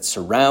things that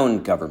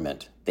surround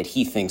government that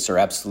he thinks are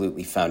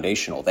absolutely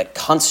foundational, that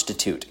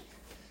constitute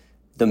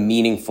the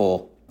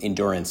meaningful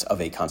endurance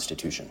of a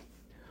constitution.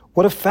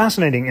 What a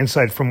fascinating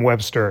insight from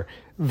Webster,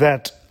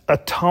 that a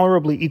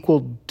tolerably equal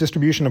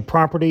distribution of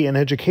property and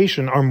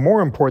education are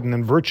more important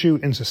than virtue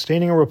in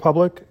sustaining a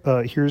republic.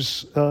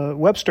 Here's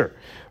Webster.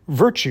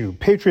 Virtue,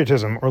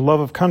 patriotism, or love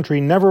of country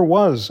never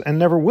was and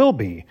never will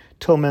be,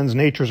 till men's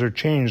natures are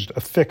changed,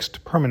 a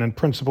fixed, permanent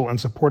principle in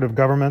support of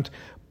government.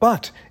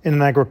 But in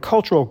an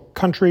agricultural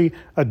country,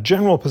 a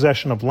general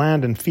possession of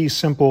land and fee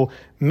simple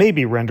may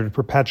be rendered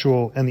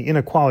perpetual, and the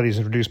inequalities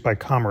introduced by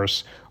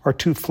commerce are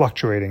too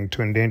fluctuating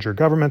to endanger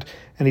government.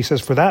 And he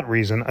says, for that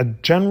reason, a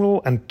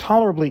general and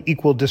tolerably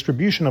equal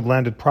distribution of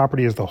landed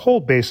property is the whole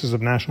basis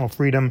of national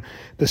freedom.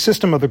 The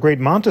system of the great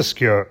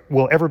Montesquieu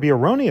will ever be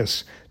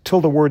erroneous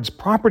till the words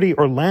property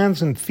or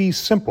lands and fee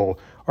simple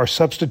are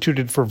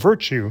substituted for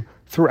virtue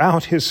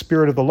throughout his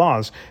Spirit of the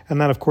Laws.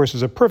 And that, of course,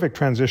 is a perfect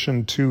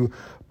transition to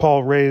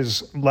Paul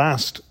Ray's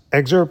last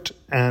excerpt,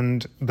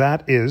 and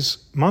that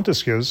is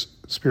Montesquieu's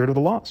Spirit of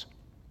the Laws.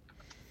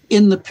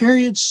 In the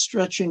period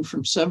stretching from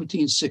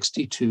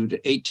 1762 to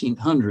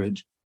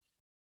 1800,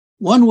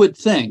 one would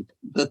think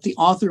that the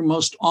author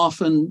most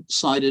often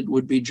cited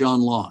would be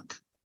John Locke,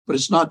 but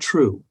it's not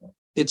true.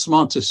 It's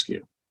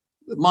Montesquieu.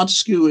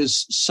 Montesquieu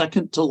is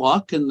second to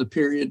Locke in the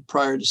period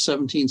prior to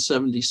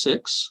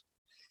 1776.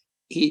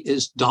 He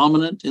is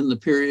dominant in the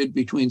period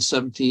between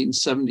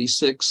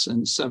 1776 and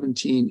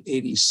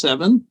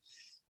 1787,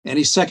 and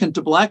he's second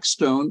to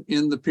Blackstone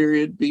in the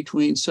period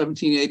between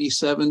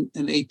 1787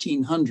 and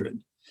 1800.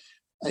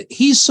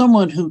 He's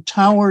someone who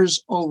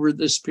towers over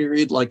this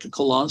period like a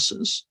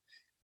colossus,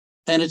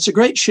 and it's a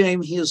great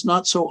shame he is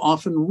not so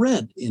often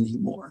read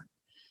anymore.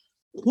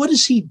 What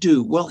does he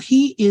do? Well,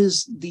 he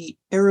is the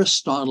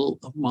Aristotle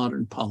of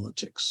modern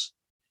politics.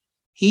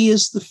 He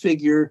is the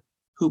figure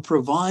who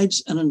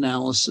provides an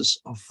analysis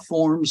of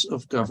forms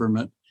of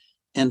government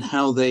and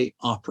how they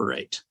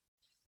operate.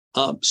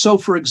 So,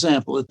 for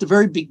example, at the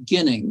very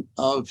beginning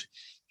of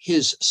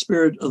his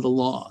Spirit of the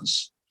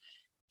Laws,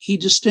 he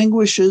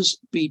distinguishes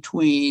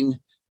between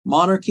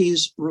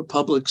monarchies,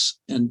 republics,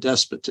 and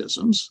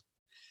despotisms,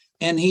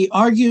 and he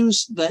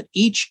argues that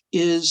each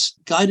is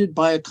guided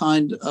by a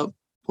kind of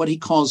what he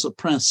calls a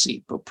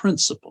principe, a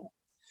principle.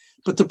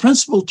 But the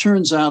principle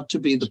turns out to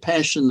be the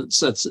passion that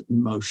sets it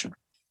in motion.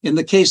 In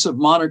the case of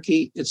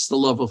monarchy, it's the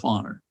love of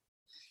honor.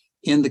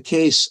 In the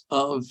case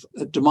of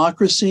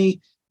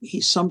democracy,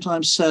 he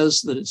sometimes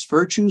says that it's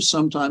virtue.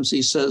 Sometimes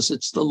he says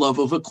it's the love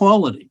of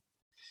equality.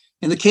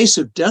 In the case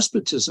of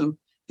despotism,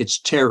 it's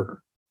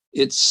terror.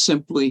 It's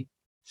simply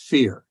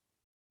fear.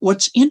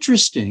 What's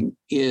interesting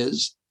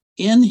is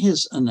in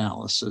his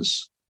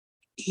analysis,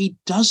 he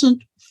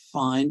doesn't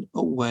find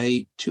a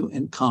way to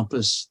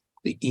encompass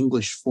the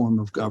English form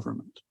of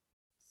government.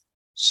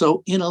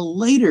 So in a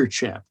later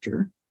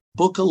chapter,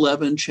 Book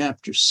 11,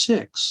 Chapter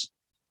 6,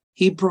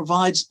 he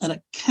provides an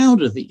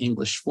account of the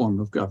English form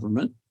of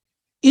government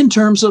in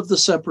terms of the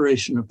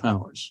separation of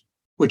powers,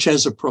 which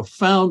has a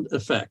profound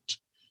effect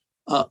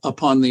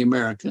upon the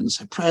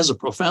Americans, has a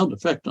profound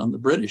effect on the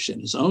British in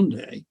his own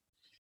day.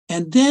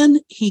 And then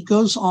he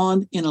goes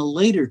on in a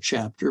later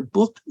chapter,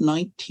 Book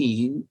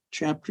 19,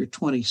 Chapter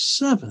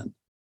 27,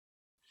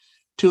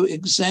 to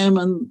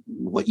examine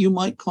what you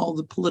might call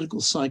the political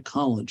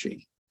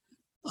psychology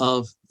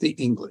of the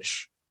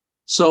English.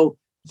 So,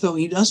 though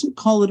he doesn't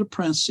call it a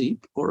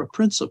principe or a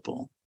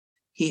principle,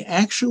 he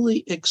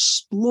actually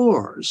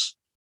explores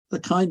the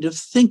kind of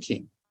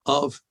thinking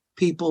of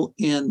people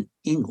in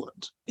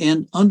England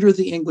and under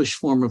the English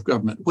form of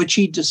government, which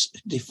he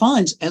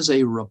defines as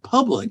a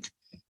republic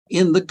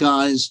in the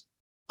guise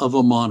of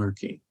a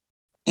monarchy.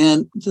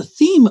 And the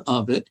theme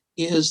of it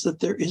is that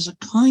there is a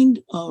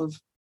kind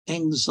of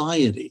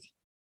anxiety,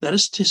 that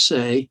is to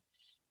say,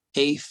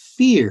 a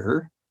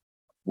fear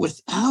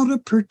without a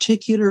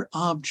particular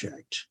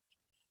object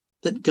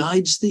that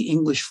guides the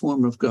English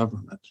form of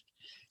government.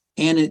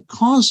 And it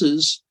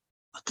causes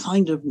a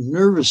kind of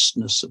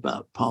nervousness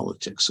about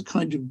politics, a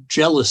kind of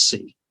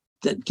jealousy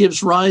that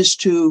gives rise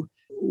to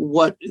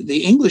what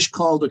the English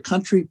called a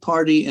country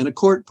party and a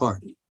court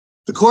party.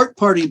 The court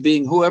party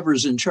being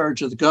whoever's in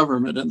charge of the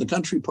government and the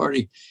country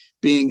party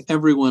being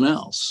everyone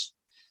else.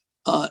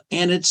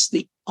 And it's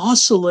the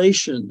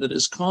oscillation that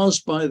is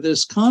caused by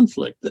this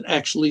conflict that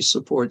actually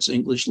supports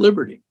English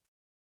liberty.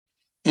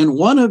 And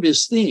one of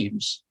his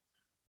themes,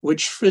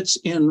 which fits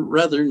in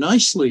rather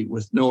nicely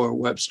with Noah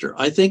Webster,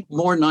 I think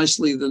more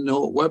nicely than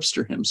Noah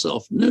Webster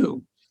himself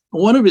knew,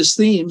 one of his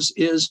themes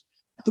is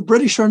the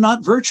British are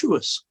not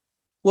virtuous.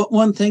 What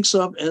one thinks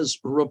of as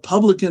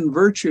Republican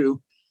virtue,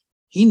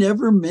 he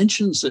never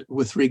mentions it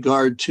with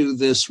regard to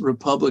this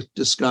republic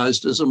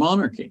disguised as a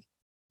monarchy.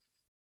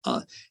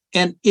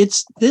 And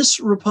it's this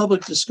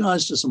republic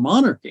disguised as a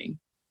monarchy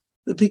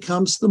that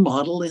becomes the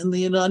model in the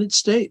United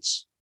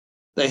States.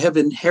 They have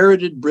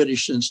inherited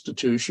British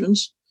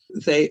institutions.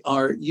 They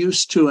are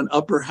used to an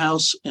upper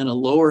house and a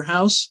lower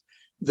house.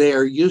 They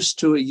are used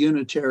to a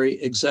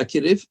unitary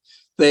executive.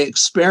 They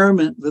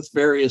experiment with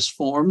various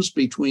forms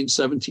between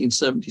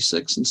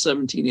 1776 and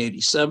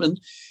 1787.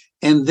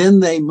 And then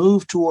they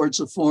move towards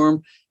a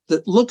form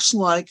that looks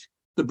like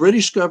the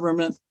British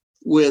government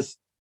with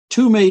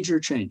two major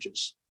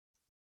changes.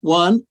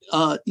 One,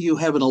 you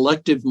have an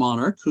elective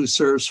monarch who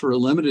serves for a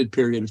limited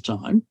period of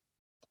time,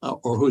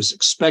 or who is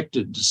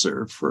expected to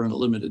serve for a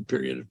limited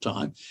period of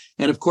time,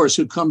 and of course,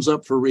 who comes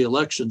up for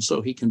re-election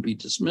so he can be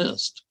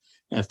dismissed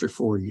after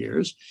 4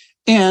 years.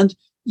 And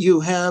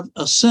you have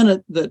a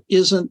Senate that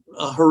isn't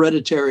a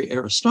hereditary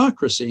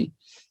aristocracy.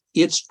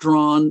 It's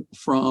drawn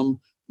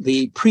from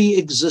the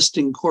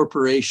pre-existing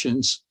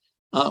corporations,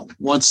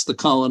 once the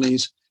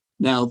colonies,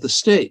 now the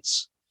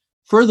states.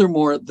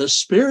 Furthermore, the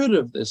spirit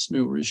of this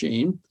new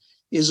regime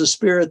is a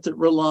spirit that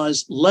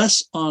relies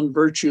less on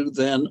virtue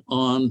than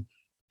on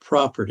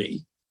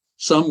property.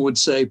 Some would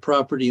say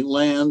property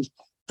land,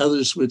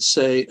 others would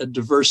say a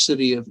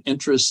diversity of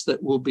interests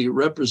that will be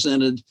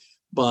represented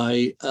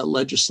by a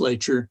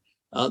legislature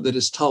that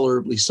is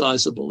tolerably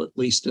sizable, at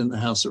least in the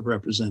House of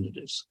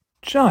Representatives.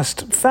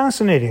 Just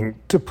fascinating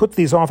to put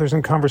these authors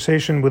in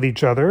conversation with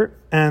each other.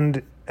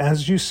 And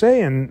as you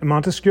say in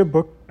Montesquieu,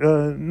 Book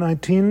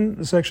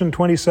 19, Section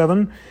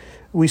 27,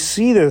 we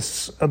see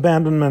this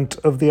abandonment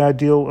of the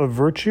ideal of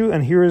virtue.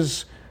 And here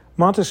is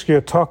Montesquieu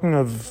talking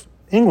of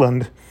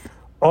England,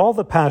 all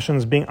the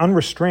passions being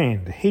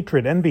unrestrained,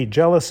 hatred, envy,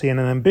 jealousy, and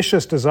an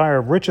ambitious desire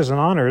of riches and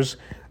honors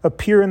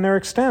appear in their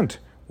extent.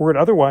 Were it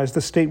otherwise,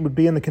 the state would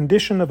be in the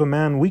condition of a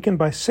man weakened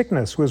by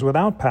sickness, who is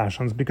without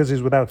passions because he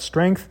is without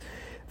strength.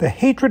 The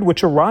hatred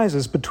which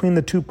arises between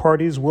the two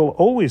parties will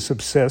always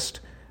subsist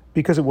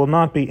because it will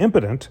not be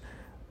impotent.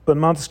 But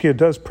Montesquieu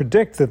does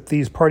predict that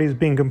these parties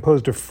being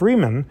composed of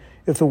freemen,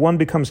 if the one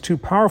becomes too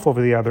powerful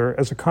for the other,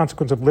 as a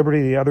consequence of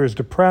liberty, the other is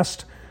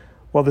depressed,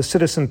 while the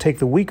citizen take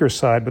the weaker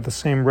side with the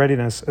same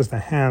readiness as the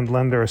hand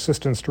lend their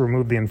assistance to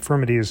remove the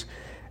infirmities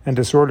and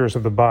disorders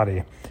of the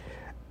body.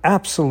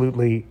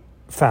 Absolutely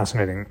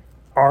fascinating.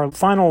 Our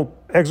final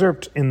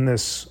excerpt in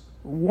this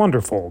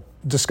wonderful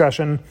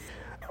discussion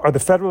are the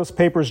Federalist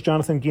Papers.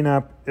 Jonathan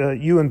Guinap,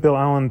 you and Bill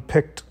Allen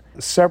picked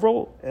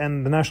several,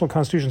 and the National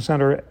Constitution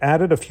Center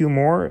added a few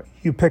more.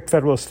 You picked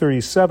Federalist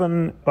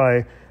 37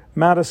 by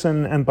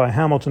Madison and by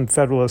Hamilton,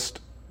 Federalist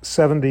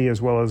 70,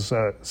 as well as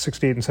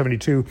 68 and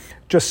 72.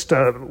 Just,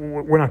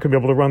 we're not going to be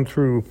able to run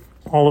through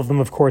all of them,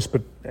 of course,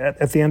 but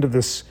at the end of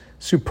this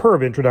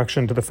superb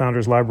introduction to the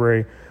Founders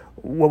Library,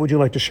 what would you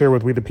like to share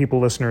with We the People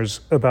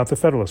listeners about the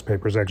Federalist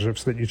Papers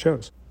excerpts that you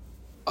chose?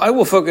 I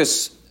will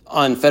focus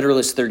on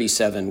Federalist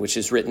 37, which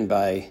is written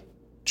by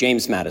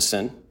James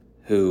Madison,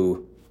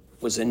 who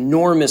was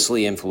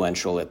enormously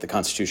influential at the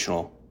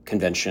Constitutional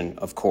Convention,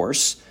 of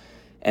course,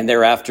 and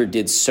thereafter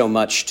did so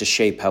much to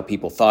shape how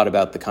people thought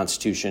about the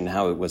Constitution,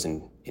 how it was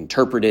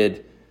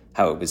interpreted,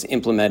 how it was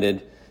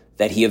implemented,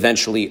 that he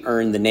eventually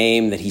earned the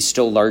name that he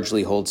still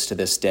largely holds to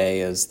this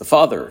day as the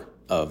father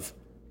of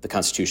the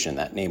Constitution.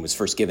 That name was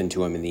first given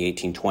to him in the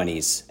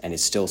 1820s and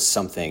is still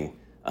something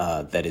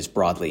that is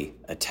broadly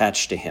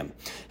attached to him.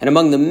 And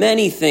among the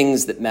many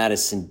things that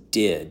Madison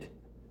did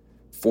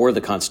for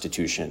the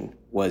Constitution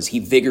was he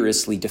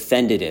vigorously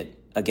defended it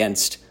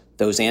against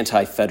those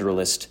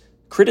anti-federalist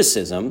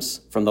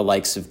criticisms from the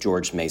likes of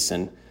George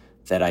Mason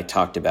that I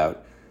talked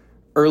about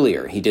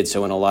earlier. He did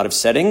so in a lot of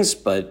settings,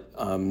 but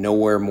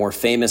nowhere more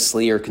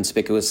famously or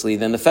conspicuously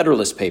than the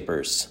Federalist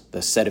Papers,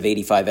 the set of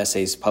 85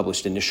 essays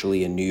published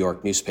initially in New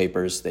York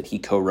newspapers that he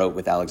co-wrote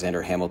with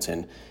Alexander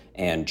Hamilton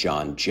and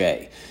John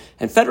Jay.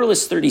 And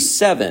Federalist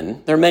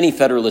 37, there are many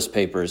Federalist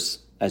Papers,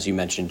 as you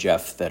mentioned,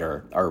 Jeff, that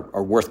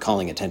are worth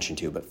calling attention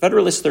to, but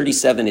Federalist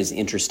 37 is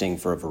interesting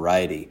for a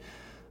variety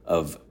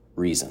of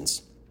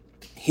reasons.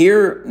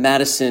 Here,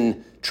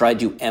 Madison tried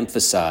to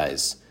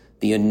emphasize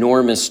the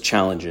enormous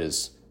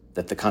challenges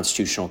that the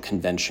Constitutional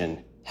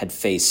Convention had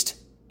faced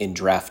in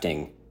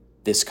drafting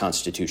this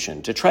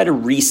Constitution, to try to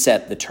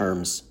reset the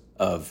terms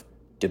of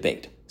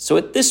debate. So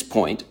at this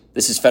point,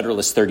 this is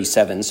Federalist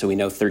 37, so we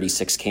know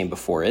 36 came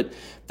before it.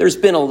 There's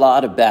been a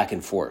lot of back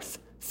and forth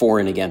for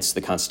and against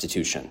the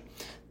Constitution.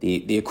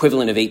 The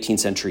equivalent of 18th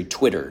century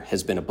Twitter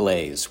has been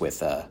ablaze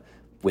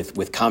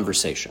with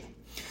conversation.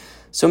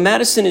 So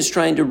Madison is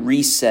trying to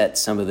reset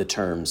some of the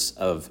terms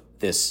of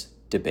this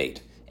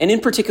debate. And in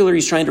particular,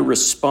 he's trying to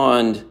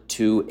respond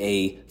to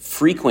a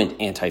frequent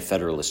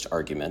anti-federalist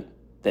argument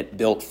that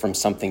built from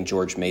something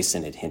George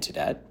Mason had hinted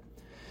at,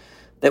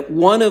 that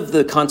one of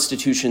the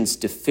Constitution's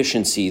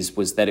deficiencies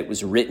was that it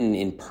was written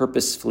in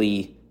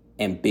purposefully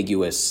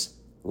ambiguous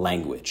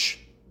language.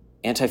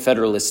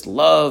 Anti-Federalists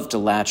love to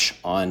latch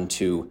on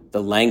to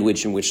the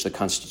language in which the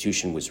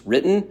Constitution was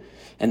written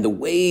and the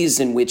ways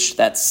in which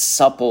that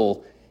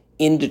supple,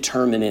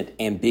 indeterminate,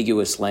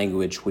 ambiguous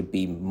language would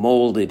be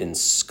molded and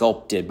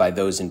sculpted by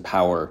those in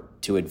power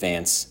to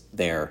advance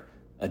their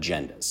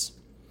agendas.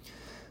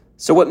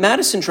 So what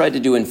Madison tried to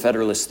do in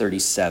Federalist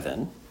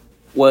 37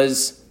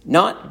 was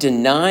not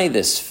deny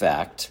this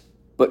fact,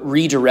 but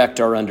redirect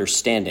our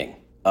understanding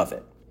of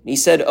it. He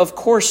said, of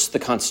course, the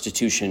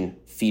Constitution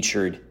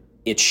featured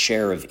its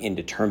share of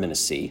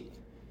indeterminacy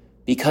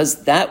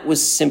because that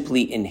was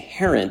simply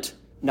inherent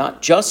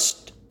not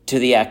just to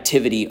the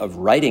activity of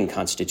writing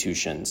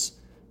constitutions,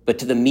 but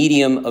to the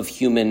medium of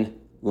human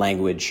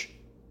language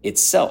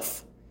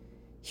itself.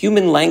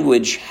 Human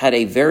language had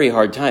a very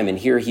hard time, and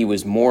here he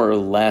was more or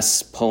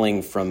less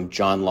pulling from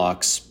John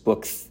Locke's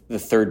book, the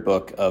third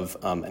book of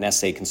an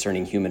essay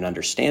concerning human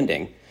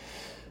understanding,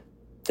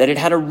 that it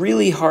had a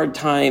really hard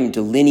time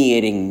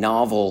delineating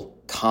novel,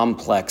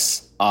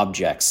 complex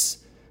objects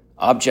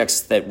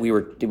that we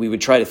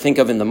would try to think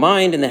of in the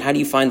mind, and then how do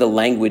you find the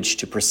language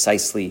to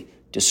precisely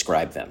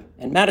describe them?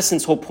 And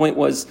Madison's whole point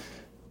was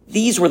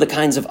these were the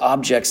kinds of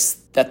objects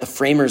that the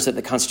framers at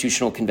the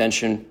Constitutional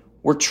Convention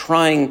were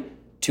trying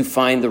to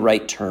find the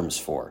right terms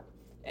for.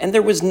 And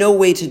there was no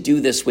way to do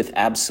this with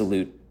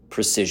absolute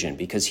precision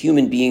because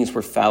human beings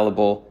were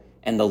fallible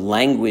and the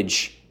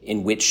language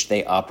in which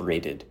they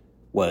operated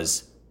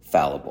was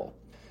fallible.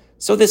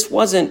 So this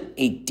wasn't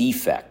a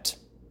defect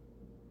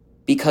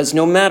because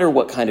no matter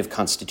what kind of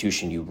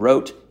constitution you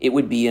wrote, it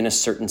would be in a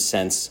certain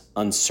sense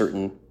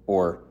uncertain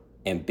or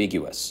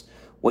ambiguous.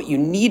 What you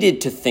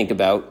needed to think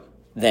about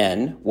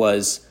then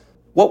was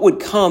what would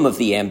come of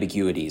the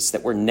ambiguities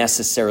that were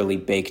necessarily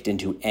baked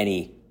into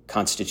any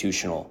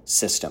constitutional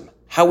system?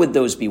 How would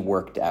those be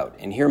worked out?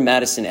 And here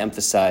Madison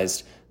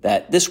emphasized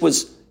that this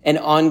was an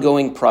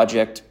ongoing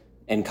project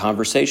and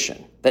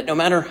conversation, that no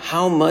matter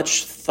how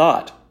much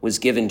thought was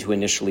given to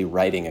initially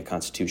writing a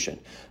constitution,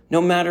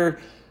 no matter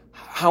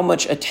how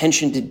much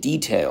attention to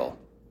detail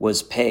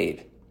was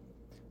paid,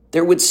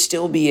 there would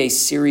still be a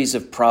series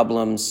of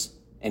problems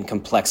and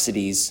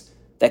complexities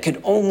that could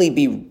only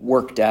be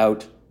worked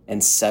out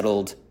and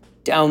settled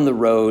down the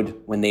road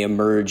when they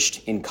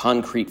emerged in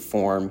concrete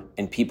form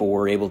and people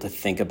were able to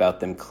think about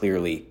them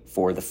clearly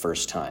for the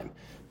first time.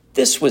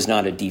 This was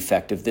not a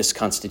defect of this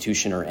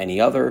Constitution or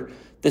any other.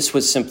 This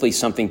was simply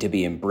something to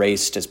be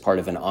embraced as part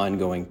of an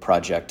ongoing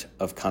project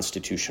of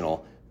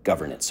constitutional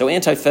governance. So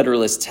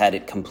Anti-Federalists had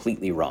it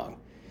completely wrong.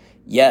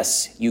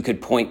 Yes, you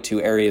could point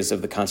to areas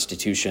of the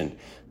Constitution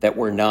that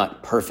were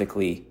not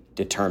perfectly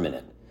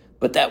determinate,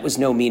 but that was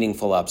no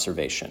meaningful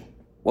observation.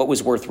 What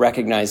was worth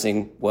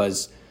recognizing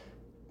was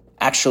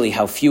actually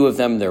how few of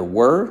them there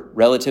were,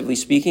 relatively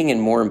speaking,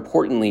 and more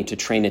importantly, to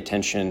train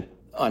attention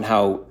on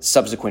how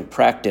subsequent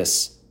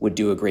practice would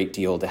do a great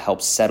deal to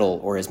help settle,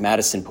 or as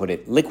Madison put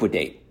it,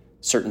 liquidate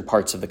certain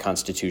parts of the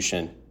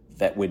Constitution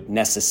that would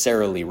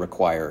necessarily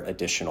require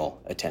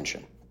additional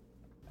attention.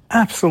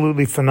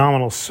 Absolutely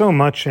phenomenal. So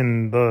much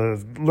in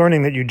the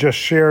learning that you just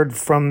shared,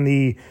 from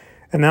the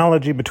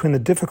analogy between the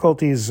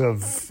difficulties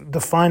of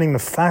defining the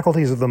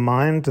faculties of the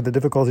mind to the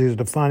difficulties of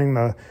defining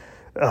the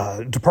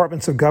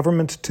departments of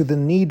government to the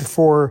need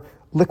for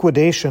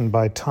liquidation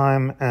by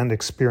time and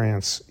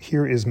experience.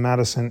 Here is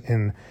Madison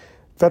in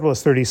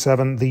Federalist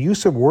 37. The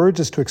use of words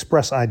is to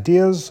express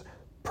ideas.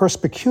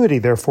 Perspicuity,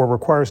 therefore,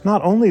 requires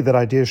not only that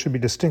ideas should be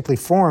distinctly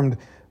formed,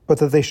 but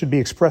that they should be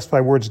expressed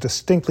by words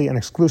distinctly and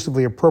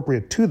exclusively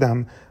appropriate to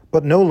them,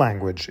 but no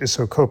language is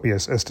so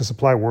copious as to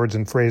supply words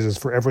and phrases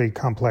for every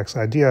complex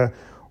idea,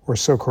 or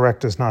so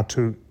correct as not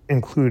to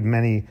include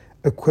many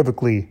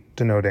equivocally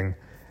denoting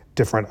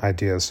different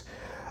ideas.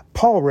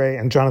 Paul Ray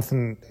and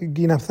Jonathan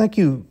Guineap, thank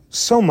you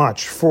so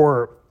much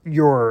for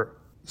your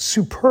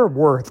superb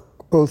work,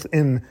 both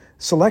in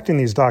selecting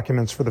these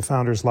documents for the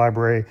Founders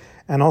Library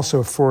and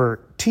also for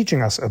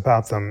teaching us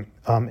about them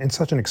in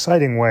such an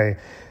exciting way.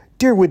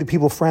 Dear We the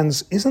People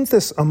friends, isn't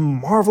this a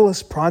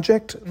marvelous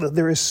project?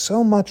 There is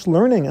so much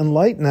learning and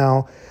light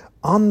now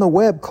on the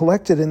web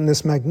collected in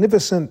this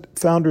magnificent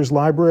Founders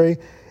Library,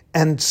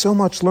 and so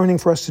much learning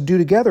for us to do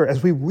together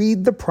as we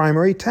read the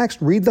primary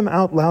text, read them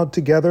out loud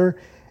together,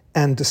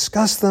 and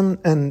discuss them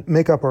and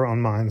make up our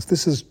own minds.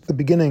 This is the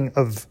beginning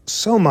of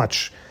so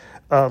much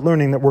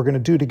learning that we're going to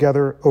do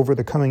together over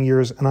the coming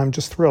years, and I'm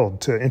just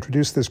thrilled to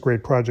introduce this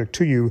great project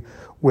to you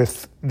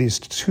with these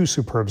two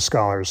superb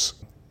scholars.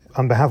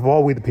 On behalf of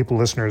all We the People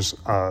listeners,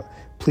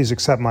 please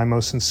accept my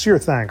most sincere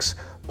thanks,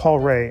 Paul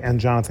Ray and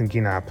Jonathan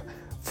Guineap,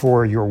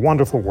 for your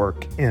wonderful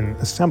work in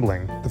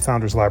assembling the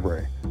Founders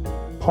Library.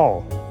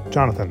 Paul,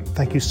 Jonathan,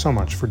 thank you so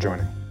much for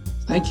joining.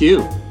 Thank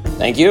you.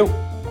 Thank you.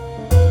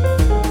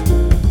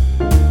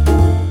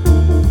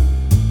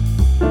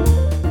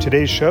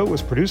 Today's show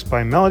was produced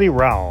by Melody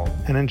Rowell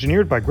and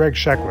engineered by Greg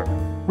Scheckler.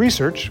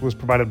 Research was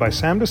provided by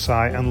Sam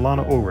Desai and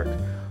Lana Ulrich.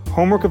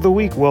 Homework of the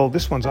week. Well,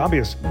 this one's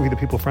obvious. We the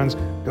People friends,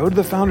 go to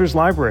the Founders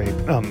Library.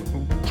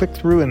 Click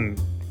through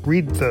and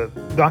read the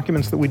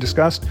documents that we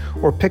discussed,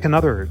 or pick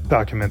another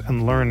document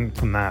and learn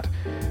from that.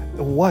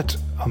 What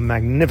a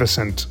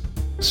magnificent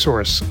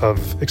source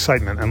of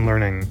excitement and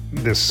learning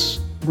this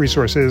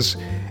resource is.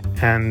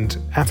 And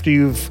after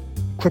you've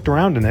clicked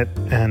around in it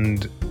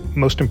and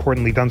most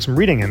importantly done some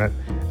reading in it,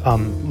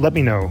 let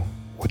me know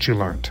what you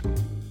learned.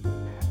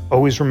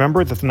 Always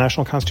remember that the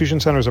National Constitution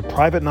Center is a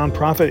private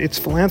nonprofit. It's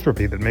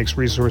philanthropy that makes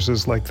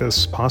resources like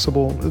this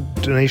possible.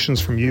 Donations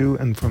from you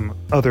and from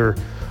other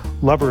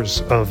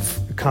lovers of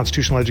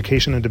constitutional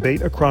education and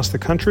debate across the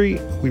country.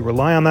 We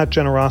rely on that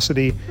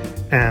generosity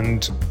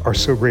and are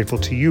so grateful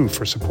to you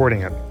for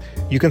supporting it.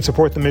 You can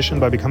support the mission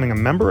by becoming a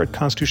member at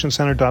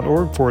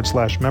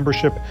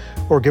constitutioncenter.org/membership,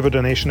 or give a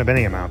donation of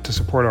any amount to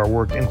support our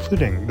work,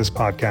 including this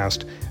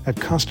podcast, at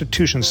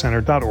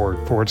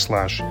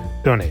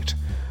constitutioncenter.org/donate.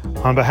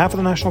 On behalf of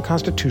the National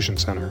Constitution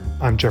Center,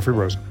 I'm Jeffrey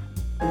Rosen.